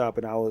Nintendo eShop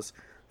and I was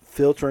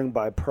filtering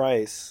by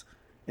price,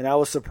 and I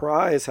was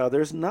surprised how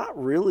there's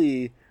not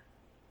really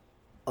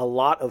a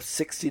lot of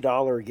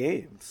 $60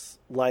 games.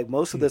 Like,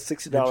 most of the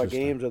 $60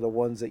 games are the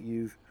ones that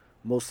you've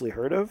mostly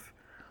heard of.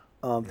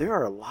 There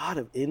are a lot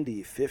of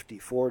indie 50,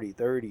 40,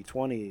 30,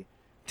 20,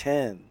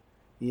 10,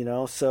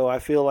 so I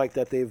feel like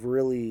that they've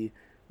really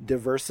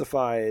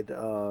diversified,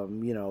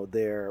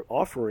 their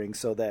offering,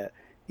 so that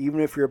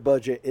even if your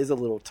budget is a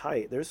little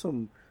tight, there's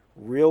some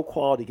real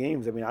quality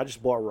games. I mean, I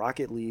just bought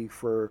Rocket League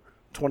for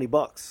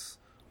 $20.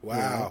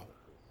 Wow.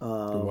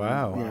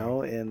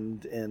 Wow.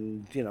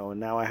 And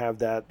now I have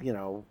that,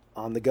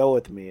 on the go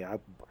with me. I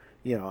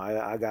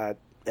got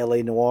LA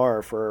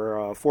Noire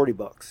for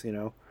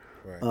 $40,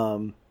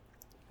 Right.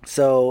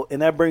 So,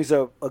 and that brings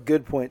up a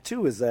good point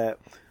too, is that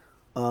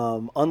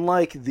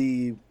unlike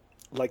the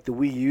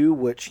Wii U,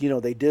 which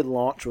they did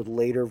launch with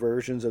later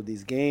versions of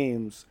these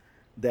games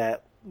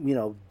that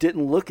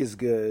didn't look as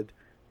good,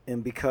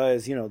 and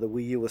because the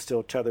Wii U was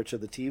still tethered to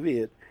the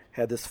TV, it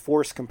had this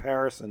forced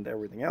comparison to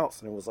everything else,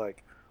 and it was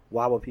like,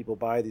 why would people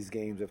buy these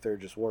games if they're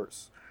just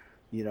worse,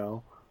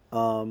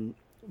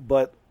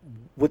 But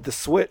with the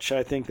Switch,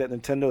 I think that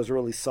Nintendo has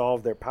really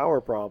solved their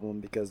power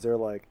problem, because they're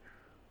like,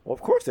 well,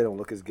 of course they don't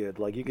look as good.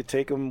 Like, you could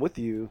take them with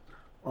you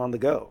on the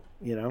go,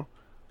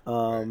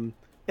 and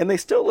they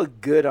still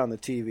look good on the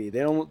TV.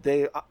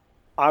 They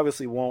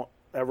obviously won't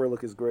ever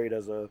look as great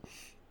as a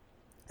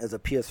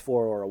PS4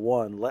 or a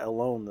One, let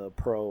alone the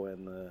Pro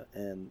and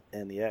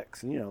the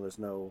X. And there's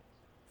no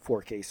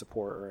 4K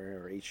support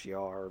or HDR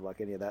or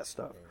like any of that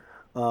stuff.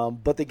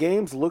 But the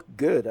games look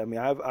good. I mean,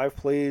 I've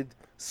played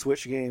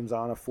Switch games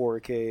on a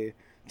 4K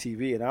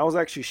TV, and I was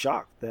actually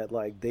shocked that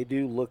like they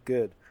do look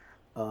good.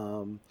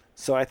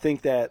 So I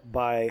think that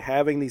by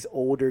having these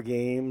older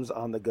games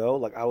on the go,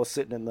 like I was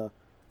sitting in the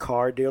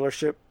car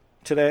dealership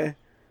today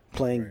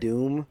playing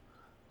Doom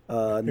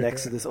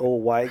next to this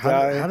old white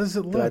guy how does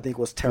it look? That I think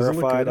was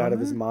terrified out of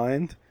his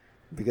mind,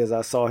 because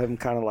I saw him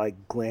kind of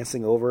like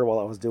glancing over while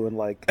I was doing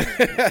like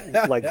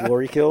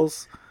glory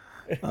kills.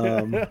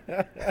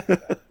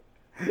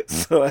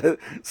 So I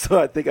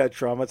think I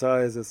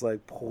traumatized this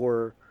like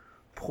poor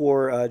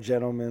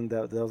gentleman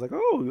that was like,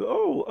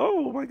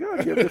 oh my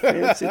god, you have the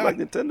fancy like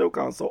Nintendo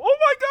console. Oh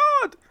my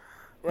god!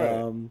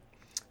 Right.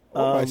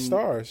 My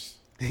stars.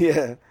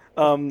 Yeah.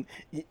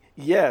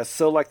 Yeah.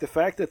 So like the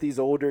fact that these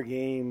older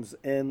games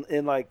and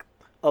like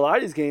a lot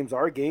of these games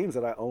are games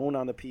that I own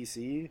on the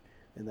PC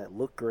and that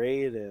look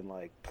great and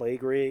like play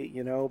great,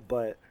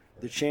 but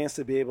the chance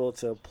to be able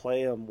to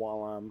play them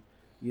while I'm,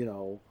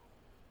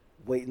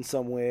 waiting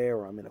somewhere,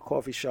 or I'm in a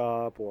coffee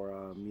shop, or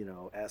I'm,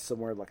 at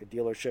somewhere like a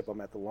dealership, I'm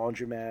at the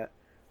laundromat,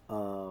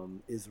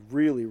 is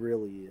really,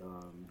 really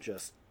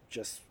just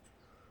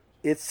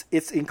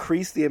it's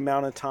increased the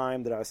amount of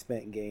time that I've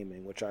spent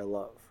gaming, which I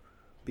love,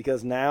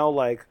 because now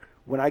like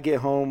when I get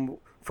home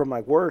from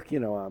like work,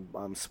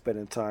 I'm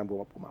spending time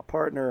with my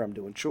partner, I'm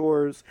doing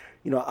chores,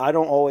 I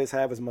don't always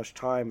have as much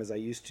time as I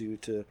used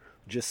to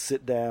just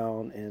sit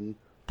down and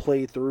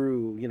play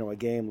through, a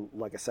game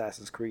like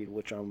Assassin's Creed,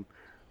 which I'm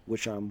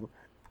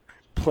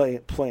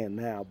playing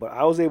now. But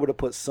I was able to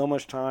put so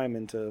much time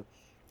into,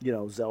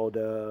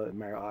 Zelda and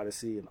Mario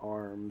Odyssey and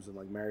ARMS and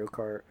like Mario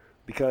Kart,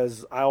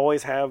 because I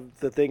always have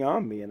the thing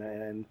on me,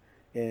 and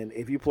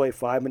if you play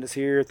 5 minutes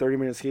here, 30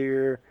 minutes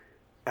here,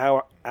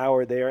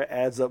 hour there,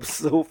 adds up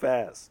so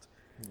fast,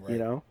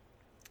 right.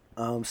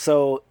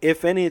 So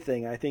if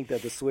anything, I think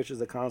that the Switch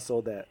is a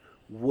console that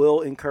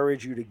will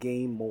encourage you to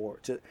game more,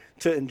 to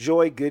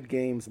enjoy good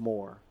games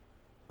more.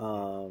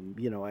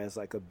 As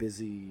like a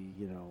busy,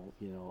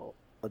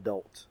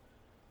 adult.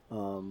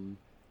 I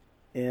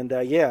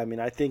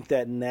think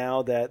that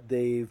now that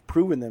they've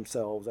proven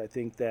themselves, I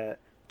think that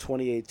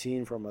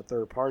 2018 from a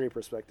third party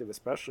perspective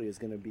especially is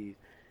going to be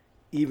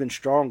even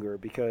stronger,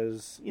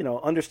 because,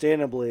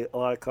 understandably a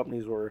lot of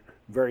companies were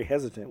very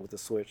hesitant with the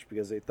Switch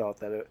because they thought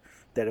that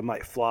it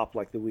might flop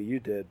like the Wii U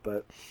did.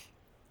 But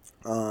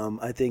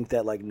I think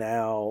that like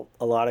now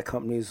a lot of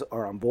companies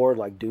are on board.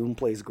 Like Doom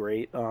plays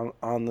great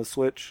on the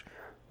Switch.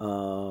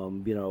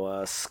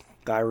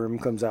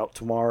 Skyrim comes out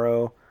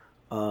tomorrow,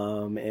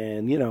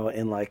 and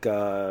like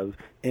NBA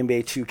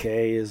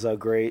 2K is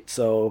great.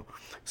 So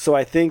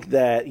I think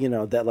that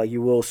that like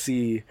you will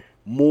see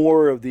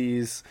more of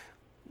these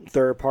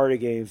third party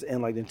games,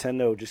 and like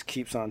Nintendo just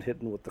keeps on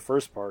hitting with the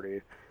first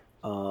party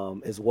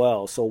as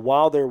well. So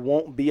while there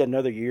won't be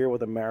another year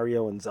with a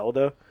Mario and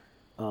Zelda,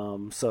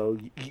 so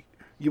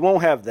you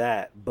won't have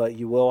that, but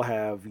you will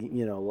have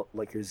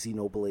like your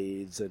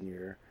Xenoblades and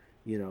your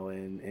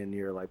and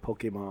your like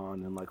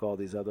Pokemon and like all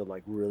these other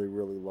like really,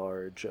 really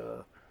large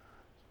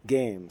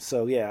games.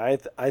 So yeah,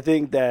 I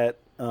think that,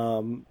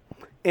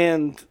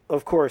 and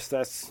of course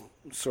that's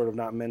sort of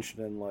not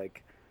mentioning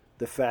like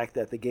the fact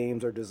that the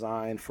games are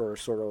designed for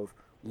sort of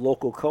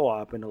local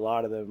co-op, and a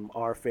lot of them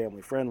are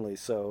family friendly.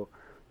 So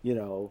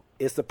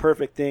it's the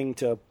perfect thing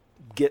to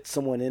get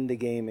someone into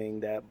gaming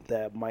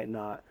that might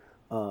not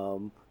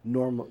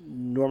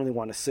normally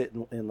want to sit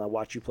and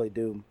watch you play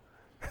Doom.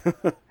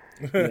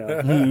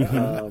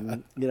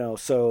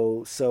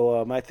 So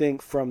I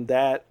think from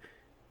that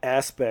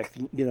aspect,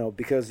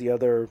 because the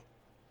other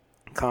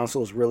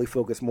consoles really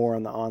focus more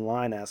on the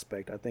online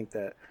aspect, I think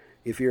that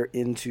if you're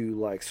into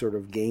like sort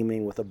of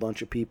gaming with a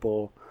bunch of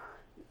people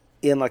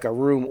in like a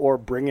room, or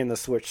bringing the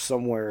Switch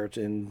somewhere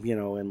and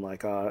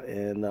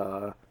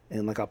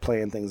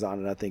playing things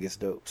on it, I think it's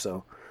dope.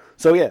 So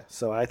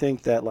I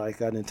think that like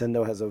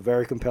Nintendo has a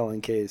very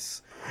compelling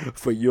case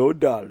for your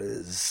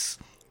dollars.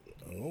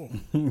 Oh.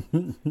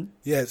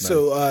 Yeah, nice.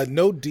 So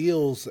no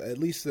deals, at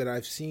least that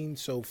I've seen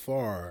so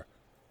far,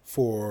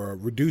 for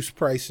reduced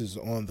prices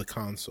on the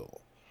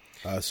console.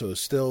 So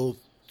it's still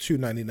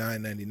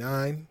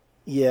 $299.99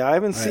 Yeah, I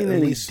haven't seen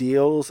any least,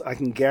 deals. I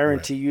can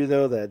guarantee you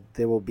though that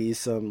there will be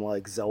some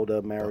like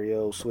Zelda,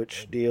 Mario,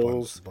 Switch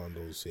deals.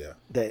 Bundles, yeah.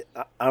 That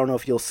I don't know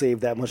if you'll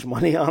save that much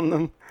money on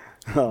them,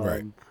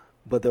 Right.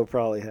 but they'll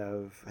probably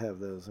have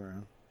those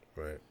around.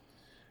 Right.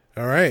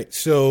 All right.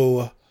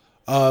 So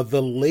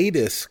the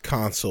latest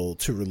console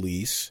to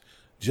release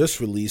just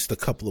released a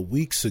couple of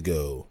weeks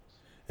ago,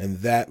 and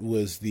that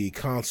was the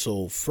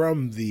console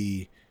from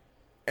the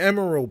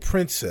Emerald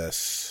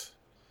Princess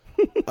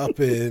up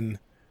in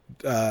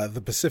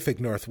the Pacific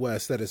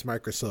Northwest, that is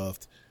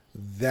Microsoft.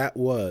 That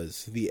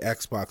was the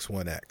Xbox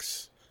One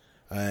X.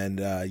 And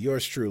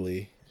yours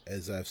truly,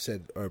 as I've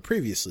said or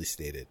previously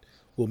stated,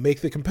 will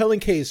make the compelling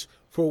case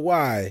for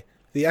why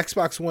the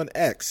Xbox One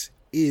X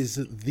is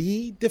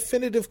the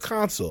definitive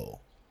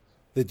console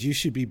that you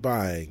should be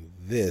buying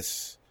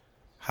this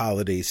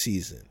holiday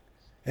season.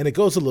 And it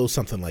goes a little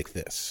something like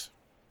this.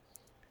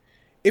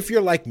 If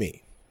you're like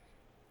me,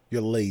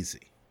 you're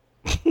lazy.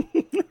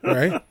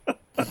 Right?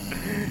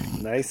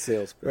 Nice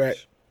sales pitch.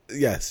 Right.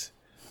 Yes.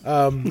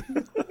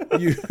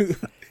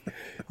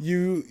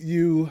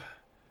 You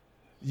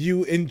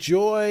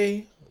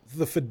enjoy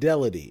the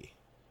fidelity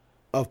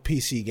of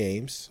PC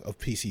games, of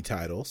PC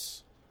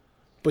titles,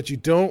 but you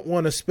don't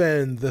want to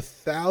spend the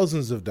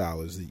thousands of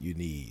dollars that you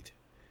need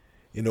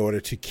in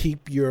order to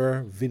keep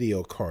your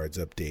video cards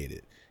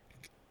updated,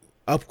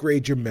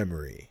 upgrade your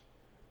memory,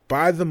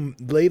 buy the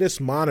latest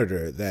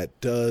monitor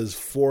that does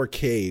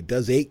 4K,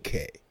 does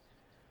 8K.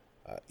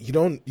 You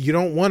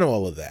don't want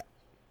all of that.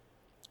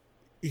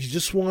 You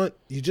just want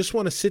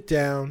to sit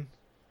down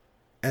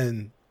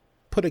and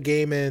put a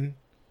game in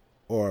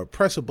or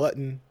press a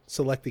button,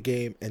 select a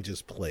game, and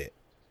just play it.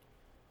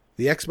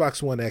 The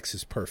Xbox One X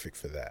is perfect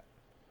for that.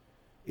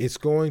 It's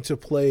going to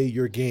play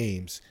your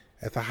games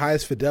at the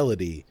highest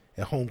fidelity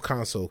a home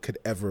console could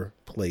ever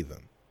play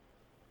them,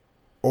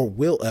 or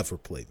will ever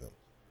play them.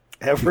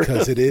 Ever,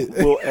 because it is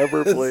will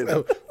ever play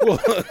them.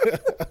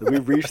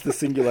 We've reached the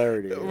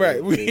singularity,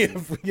 right? We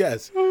have,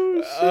 yes.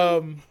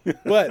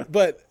 But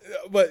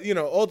you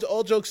know,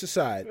 all jokes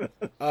aside,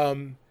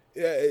 the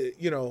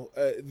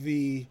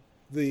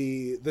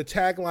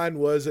tagline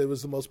was it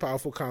was the most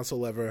powerful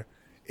console ever.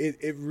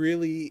 It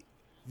really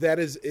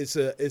it's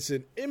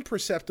an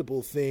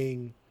imperceptible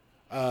thing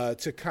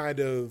to kind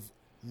of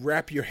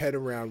wrap your head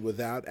around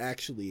without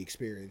actually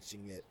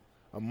experiencing it.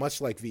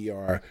 Much like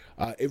VR,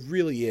 it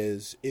really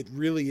is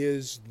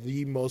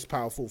the most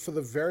powerful. For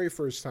the very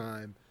first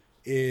time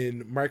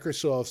in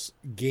Microsoft's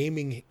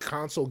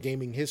console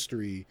gaming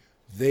history,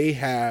 they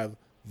have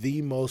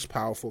the most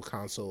powerful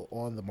console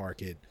on the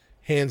market,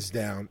 hands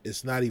down.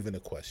 It's not even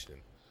a question.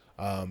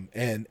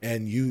 And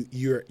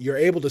you're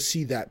able to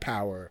see that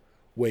power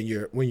when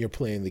you're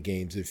playing the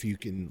games. If you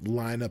can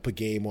line up a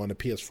game on a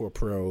PS4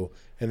 Pro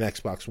and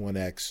Xbox One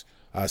X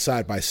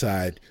side by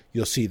side,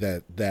 you'll see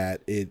that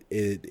it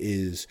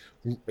is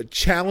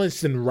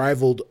challenged and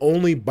rivaled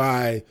only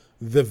by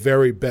the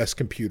very best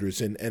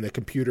computers, and a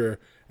computer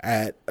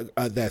at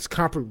that's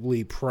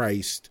comparably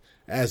priced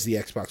as the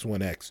Xbox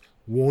One X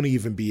won't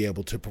even be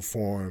able to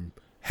perform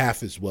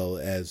half as well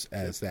as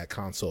that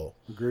console.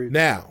 Agreed.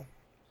 Now,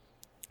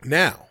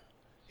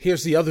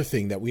 here's the other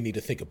thing that we need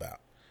to think about.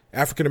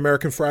 African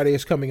American Friday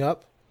is coming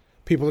up.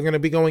 People are going to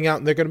be going out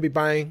and they're going to be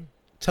buying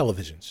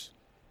televisions.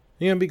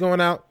 You're going to be going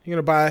out, you're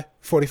going to buy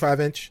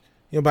 45-inch,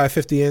 you're going to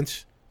buy a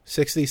 50-inch,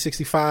 60,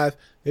 65,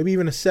 maybe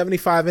even a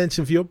 75-inch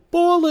if you're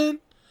balling.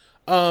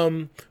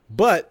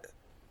 But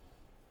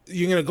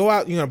you're going to go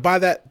out, you're going to buy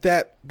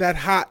that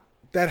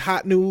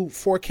hot new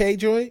 4K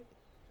joint.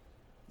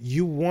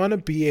 You want to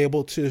be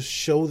able to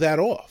show that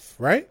off,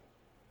 right?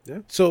 Yeah.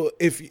 So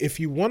if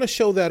you want to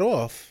show that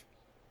off,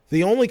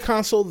 the only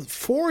console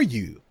for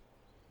you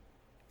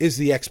is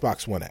the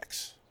Xbox One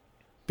X,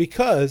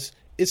 because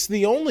it's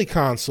the only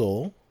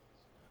console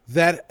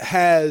that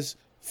has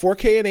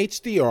 4K and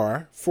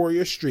HDR for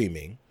your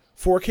streaming,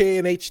 4K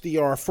and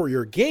HDR for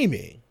your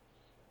gaming,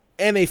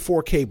 and a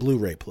 4K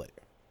Blu-ray player.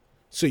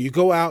 So you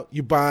go out,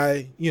 you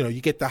buy,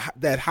 you get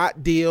that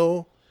hot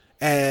deal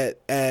at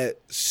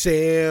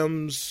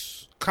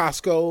Sam's,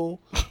 Costco,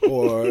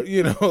 or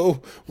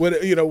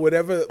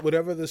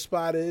whatever the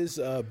spot is,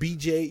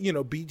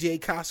 BJ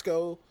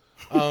Costco.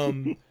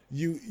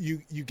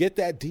 You get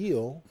that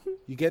deal.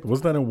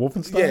 Was that in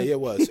Wolfenstein? Yeah, it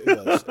was.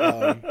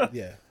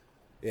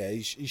 Yeah,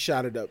 he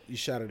shot it up. He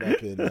shot it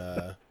up in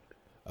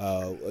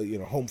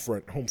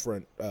Homefront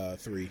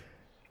 3.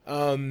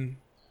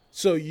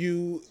 So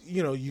you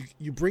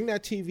bring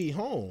that TV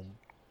home,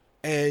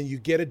 and you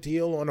get a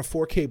deal on a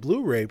 4K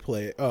Blu-ray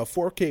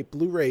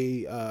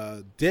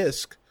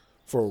disc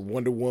for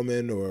Wonder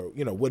Woman, or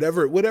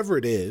whatever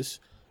it is.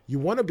 You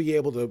want to be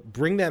able to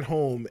bring that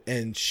home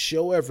and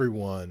show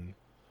everyone,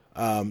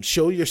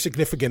 show your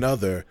significant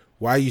other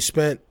why you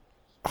spent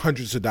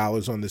hundreds of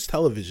dollars on this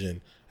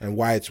television and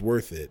why it's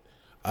worth it.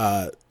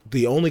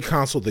 The only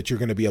console that you're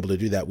going to be able to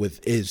do that with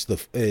is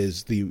the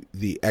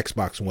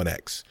Xbox One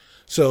X.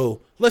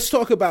 So let's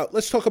talk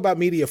about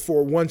media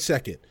for 1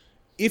 second.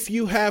 If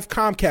you have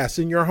Comcast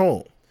in your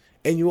home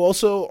and you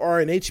also are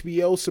an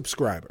HBO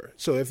subscriber.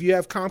 So if you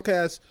have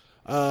Comcast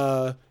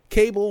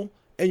cable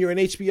and you're an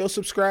HBO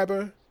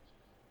subscriber,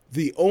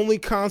 the only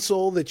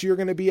console that you're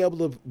going to be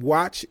able to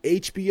watch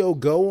HBO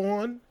Go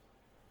on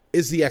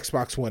is the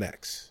Xbox One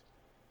X.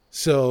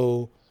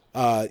 So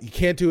you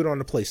can't do it on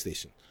the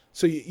PlayStation.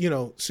 So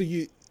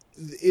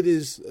it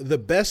is the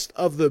best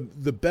of the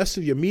best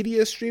of your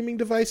media streaming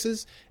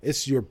devices.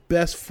 It's your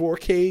best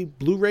 4K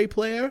Blu-ray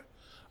player.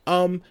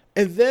 And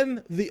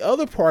then the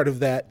other part of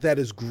that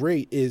is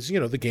great is,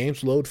 the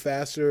games load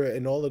faster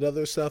and all that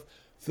other stuff.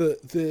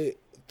 The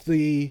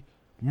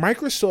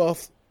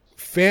Microsoft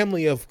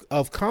family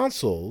of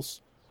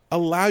consoles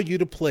allow you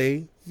to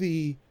play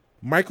the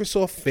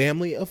Microsoft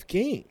family of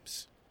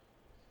games.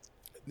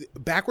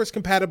 Backwards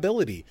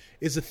compatibility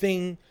is a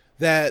thing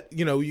that,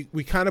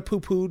 we kind of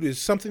poo-pooed,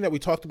 is something that we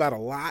talked about a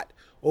lot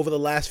over the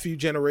last few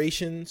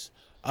generations,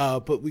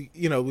 but we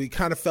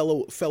kind of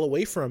fell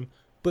away from.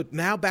 But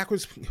now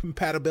backwards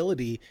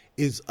compatibility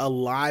is a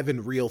live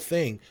and real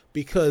thing,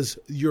 because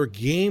your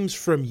games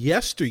from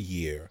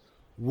yesteryear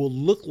will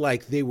look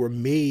like they were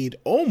made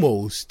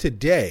almost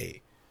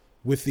today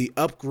with the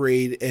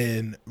upgrade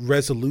in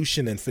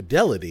resolution and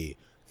fidelity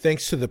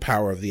thanks to the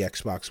power of the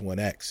Xbox One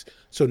X.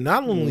 So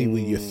not only will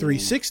your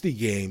 360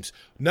 games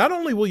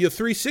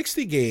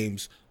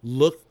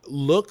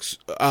looks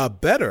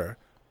better,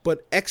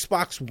 but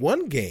Xbox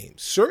One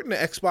games, certain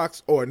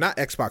Xbox, or not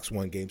Xbox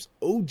One games,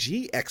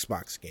 OG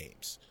Xbox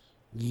games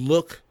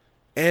look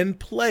and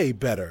play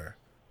better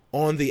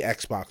on the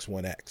Xbox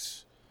One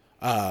X.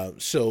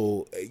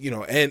 So,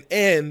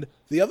 and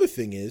the other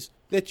thing is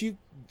that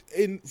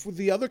for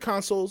the other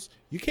consoles,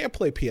 you can't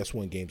play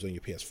PS1 games on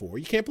your PS4.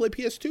 You can't play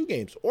PS2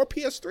 games or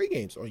PS3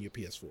 games on your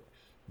PS4.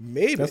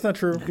 Maybe that's not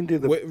true. You can do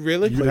the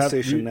really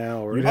PlayStation Now,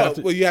 or you have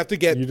to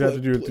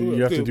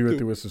do it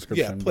through a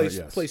subscription. Yeah,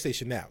 yes.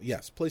 PlayStation Now.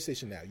 Yes,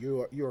 PlayStation Now.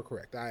 You are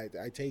correct. I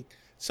take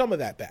some of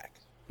that back.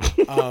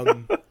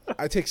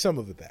 I take some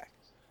of it back.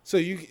 So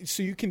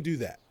you can do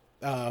that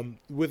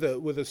with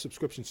a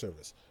subscription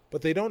service,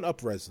 but they don't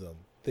up-res them.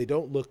 They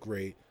don't look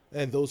great,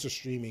 and those are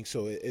streaming.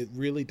 So it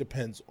really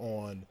depends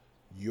on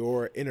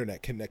your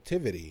internet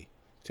connectivity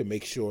to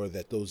make sure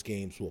that those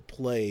games will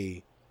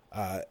play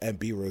and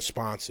be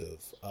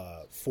responsive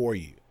for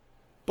you.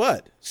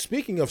 But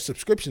speaking of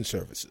subscription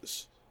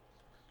services,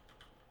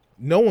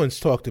 no one's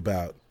talked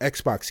about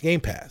Xbox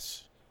Game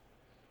Pass.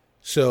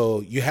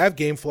 So you have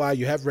GameFly,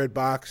 you have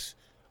Redbox.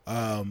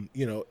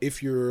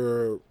 If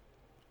you're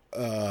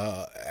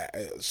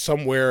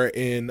somewhere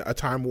in a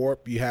time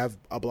warp, you have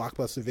a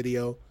Blockbuster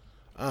Video.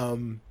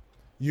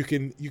 You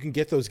can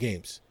get those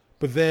games.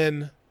 But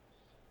then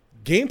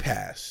Game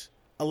Pass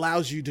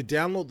allows you to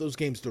download those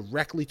games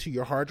directly to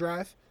your hard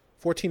drive.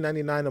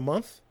 $14.99 a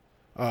month,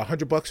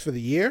 $100 for the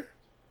year,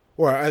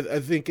 or I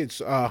think it's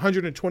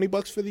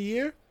 $120 for the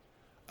year,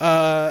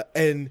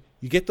 and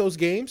you get those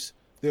games.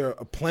 There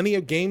are plenty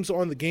of games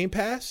on the Game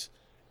Pass,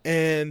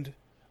 and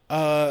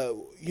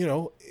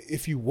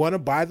if you want to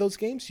buy those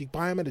games, you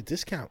buy them at a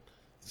discount.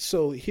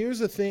 So here's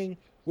the thing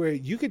where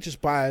you could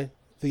just buy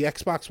the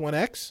Xbox One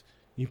X,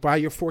 you buy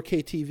your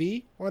 4K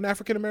TV on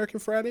African American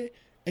Friday,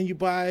 and you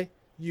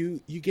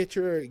get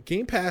your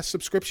Game Pass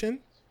subscription.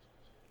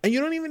 And you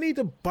don't even need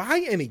to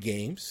buy any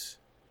games.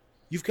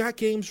 You've got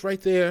games right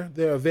there.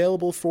 They're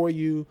available for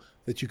you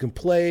that you can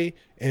play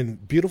in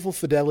beautiful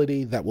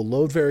fidelity that will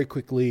load very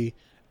quickly,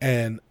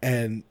 and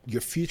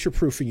you're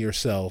future-proofing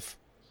yourself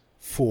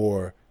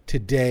for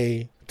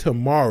today,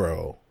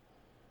 tomorrow,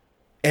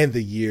 and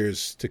the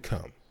years to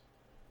come.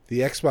 The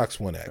Xbox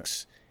One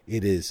X,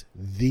 it is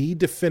the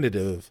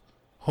definitive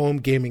home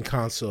gaming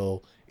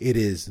console. It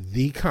is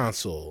the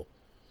console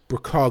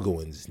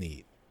Chicagoans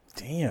need.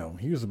 Damn,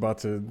 he was about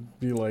to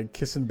be like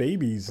kissing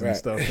babies and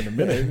stuff in a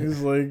minute. He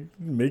was like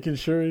making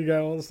sure he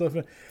got all the stuff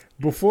in.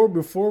 Before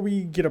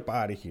we get up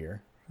out of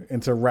here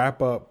and to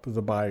wrap up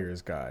the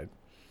buyer's guide,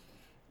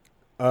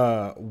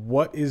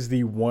 what is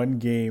the one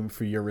game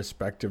for your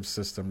respective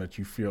system that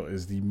you feel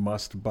is the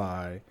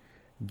must-buy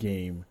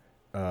game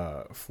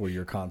for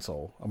your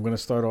console? I'm going to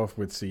start off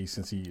with C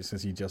since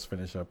he just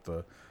finished up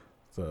the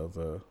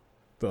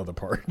other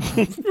part.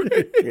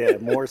 Yeah,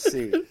 more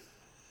C.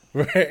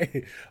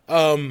 Right.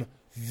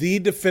 The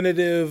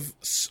definitive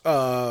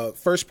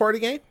first party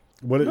game?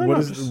 What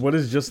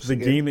is just the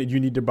game that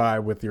you need to buy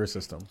with your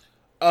system?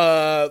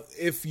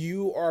 If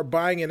you are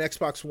buying an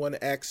Xbox One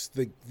X,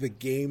 the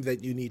game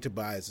that you need to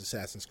buy is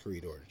Assassin's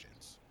Creed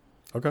Origins.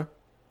 Okay.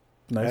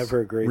 Nice. I've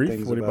heard great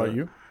things what about about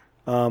you?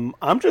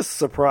 I'm just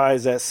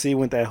surprised that C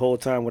went that whole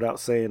time without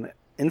saying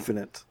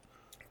Infinite.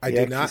 I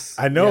did not.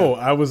 I know.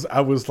 Yeah.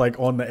 I was like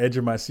on the edge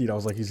of my seat. I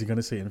was like, is he going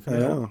to say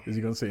Infinite? Is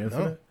he going to say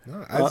Infinite?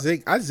 No.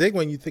 I zig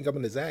when you think I'm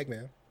going to zag,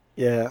 man.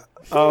 Yeah.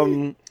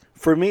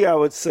 For me, I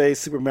would say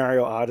Super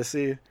Mario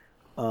Odyssey.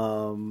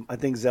 I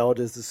think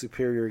Zelda is the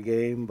superior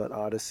game, but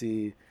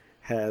Odyssey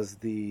has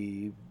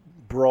the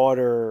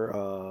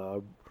broader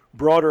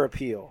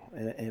appeal,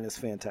 and it's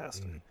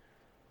fantastic.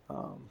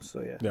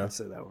 Yeah, I'd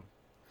say that one.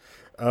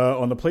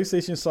 On the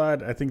PlayStation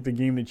side, I think the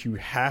game that you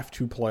have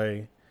to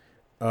play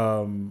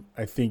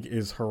I think,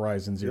 is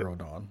Horizon Zero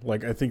Dawn.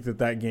 Like, I think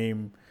that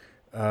game,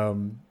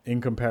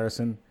 in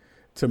comparison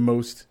to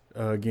most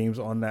games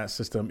on that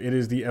system, it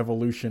is the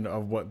evolution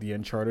of what the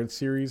Uncharted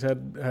series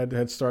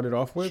had started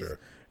off with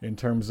in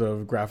terms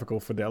of graphical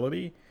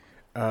fidelity.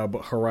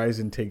 But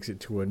Horizon takes it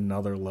to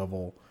another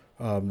level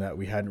that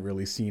we hadn't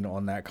really seen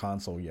on that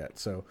console yet.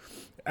 So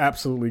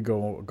absolutely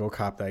go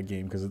cop that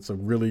game, because it's a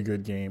really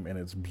good game and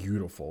it's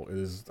beautiful.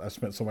 I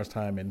spent so much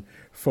time in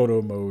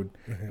photo mode,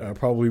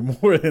 probably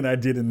more than I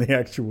did in the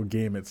actual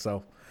game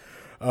itself.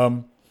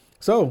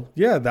 So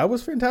yeah, that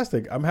was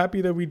fantastic. I'm happy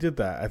that we did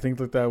that. I think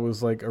that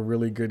was like a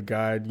really good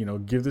guide. You know,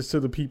 give this to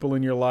the people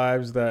in your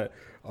lives that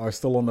are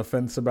still on the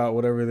fence about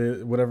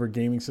whatever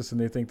gaming system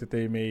they think that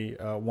they may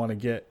want to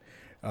get.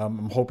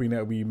 I'm hoping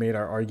that we made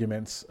our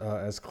arguments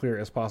as clear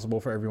as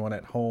possible for everyone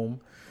at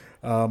home.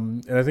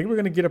 And I think we're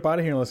going to get up out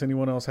of here unless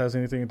anyone else has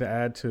anything to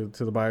add to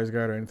the buyer's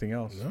guide or anything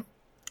else.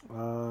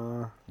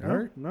 All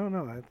right.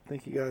 No. I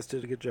think you guys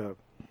did a good job.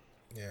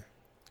 Yeah.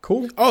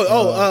 Cool.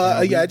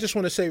 Yeah. I just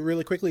want to say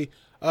really quickly,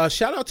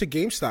 shout out to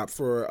GameStop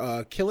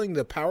for killing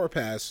the Power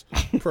Pass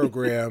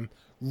program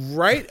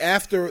right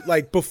after,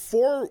 like,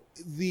 before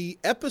the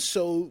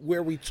episode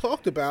where we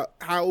talked about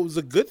how it was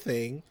a good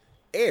thing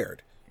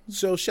aired.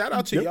 So shout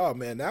out to y'all,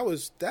 man.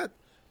 That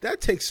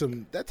takes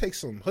some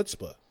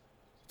chutzpah.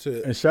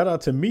 And shout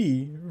out to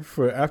me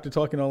for, after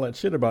talking all that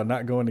shit about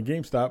not going to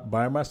GameStop,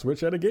 buying my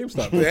Switch at a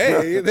GameStop.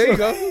 Hey, there you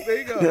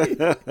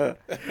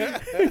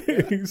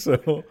go.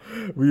 So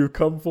we've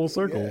come full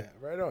circle. Yeah,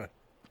 right on.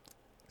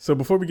 So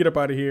before we get up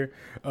out of here,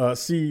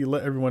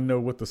 let everyone know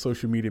what the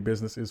social media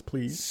business is,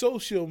 please.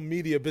 Social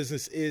media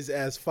business is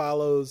as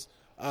follows.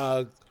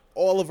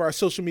 All of our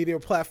social media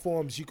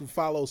platforms, you can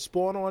follow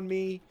Spawn on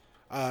Me.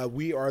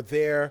 We are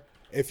there.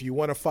 If you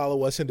want to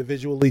follow us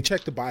individually,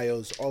 check the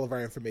bios. All of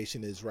our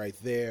information is right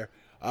there.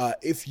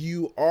 If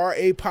you are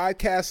a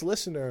podcast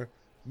listener,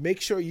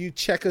 make sure you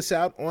check us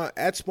out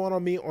at Spawn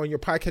on Me on your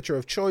podcatcher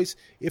of choice.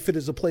 If it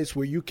is a place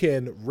where you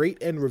can rate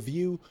and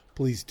review,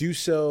 please do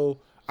so.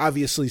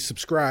 Obviously,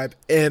 subscribe.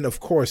 And, of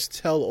course,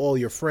 tell all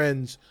your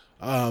friends.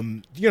 Tell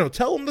them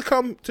to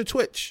come to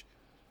Twitch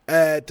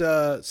at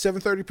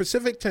 7:30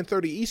 Pacific,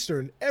 10:30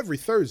 Eastern every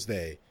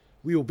Thursday.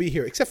 We will be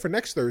here, except for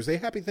next Thursday.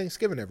 Happy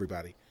Thanksgiving,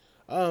 everybody.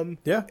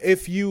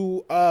 If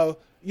you,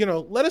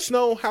 let us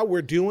know how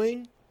we're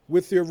doing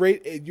with your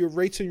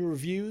rates and your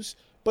reviews,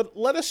 but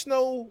let us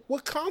know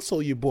what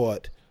console you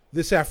bought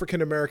this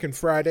African American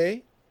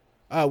Friday,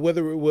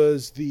 whether it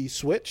was the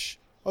Switch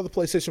or the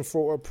PlayStation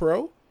 4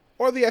 Pro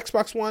or the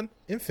Xbox One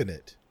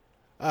Infinite.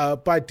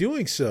 By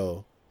doing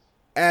so,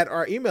 at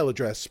our email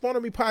address,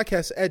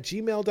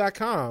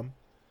 spawnonmepodcast@gmail.com,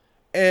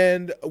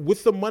 and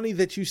with the money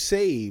that you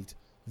saved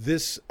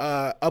this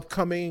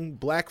upcoming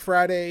Black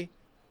Friday,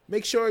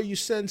 make sure you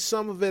send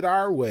some of it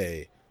our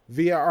way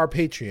via our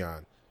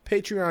Patreon,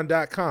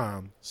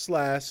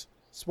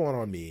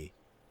 patreon.com/spawnonme.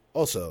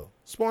 Also,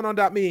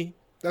 spawnon.me,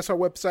 that's our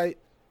website,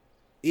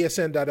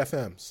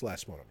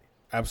 esn.fm/spawnonme.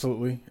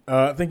 Absolutely.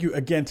 Thank you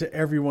again to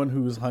everyone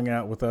who's hung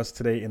out with us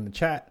today in the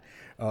chat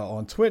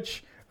on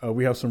Twitch.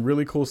 We have some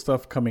really cool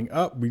stuff coming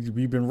up.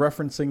 We've been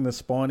referencing the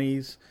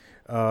Spawnies,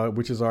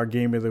 which is our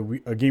Game of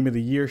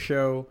the Year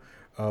show.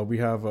 We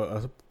have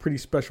a pretty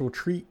special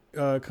treat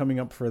coming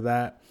up for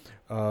that.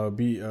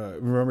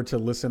 Remember to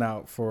listen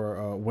out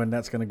for when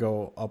that's going to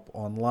go up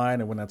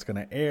online and when that's going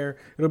to air.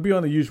 It'll be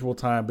on the usual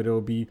time, but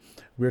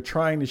we're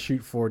trying to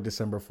shoot for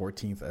December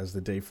 14th as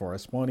the day for our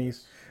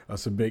Spawnies.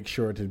 So make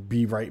sure to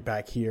be right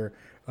back here.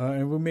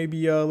 And we may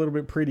be a little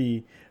bit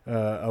pretty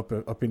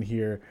up in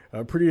here,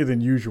 prettier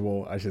than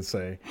usual, I should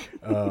say,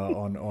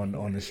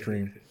 on the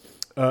stream.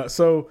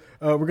 So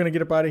we're going to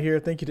get up out of here.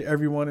 Thank you to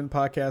everyone in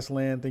podcast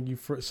land. Thank you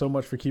so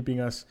much for keeping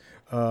us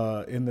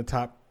in the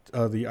top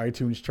of the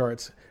iTunes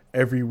charts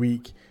every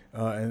week.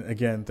 And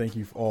again, thank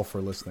you all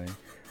for listening.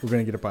 We're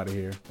going to get up out of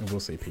here, and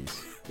we'll say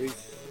peace.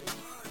 Peace.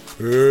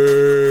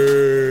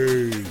 Hey.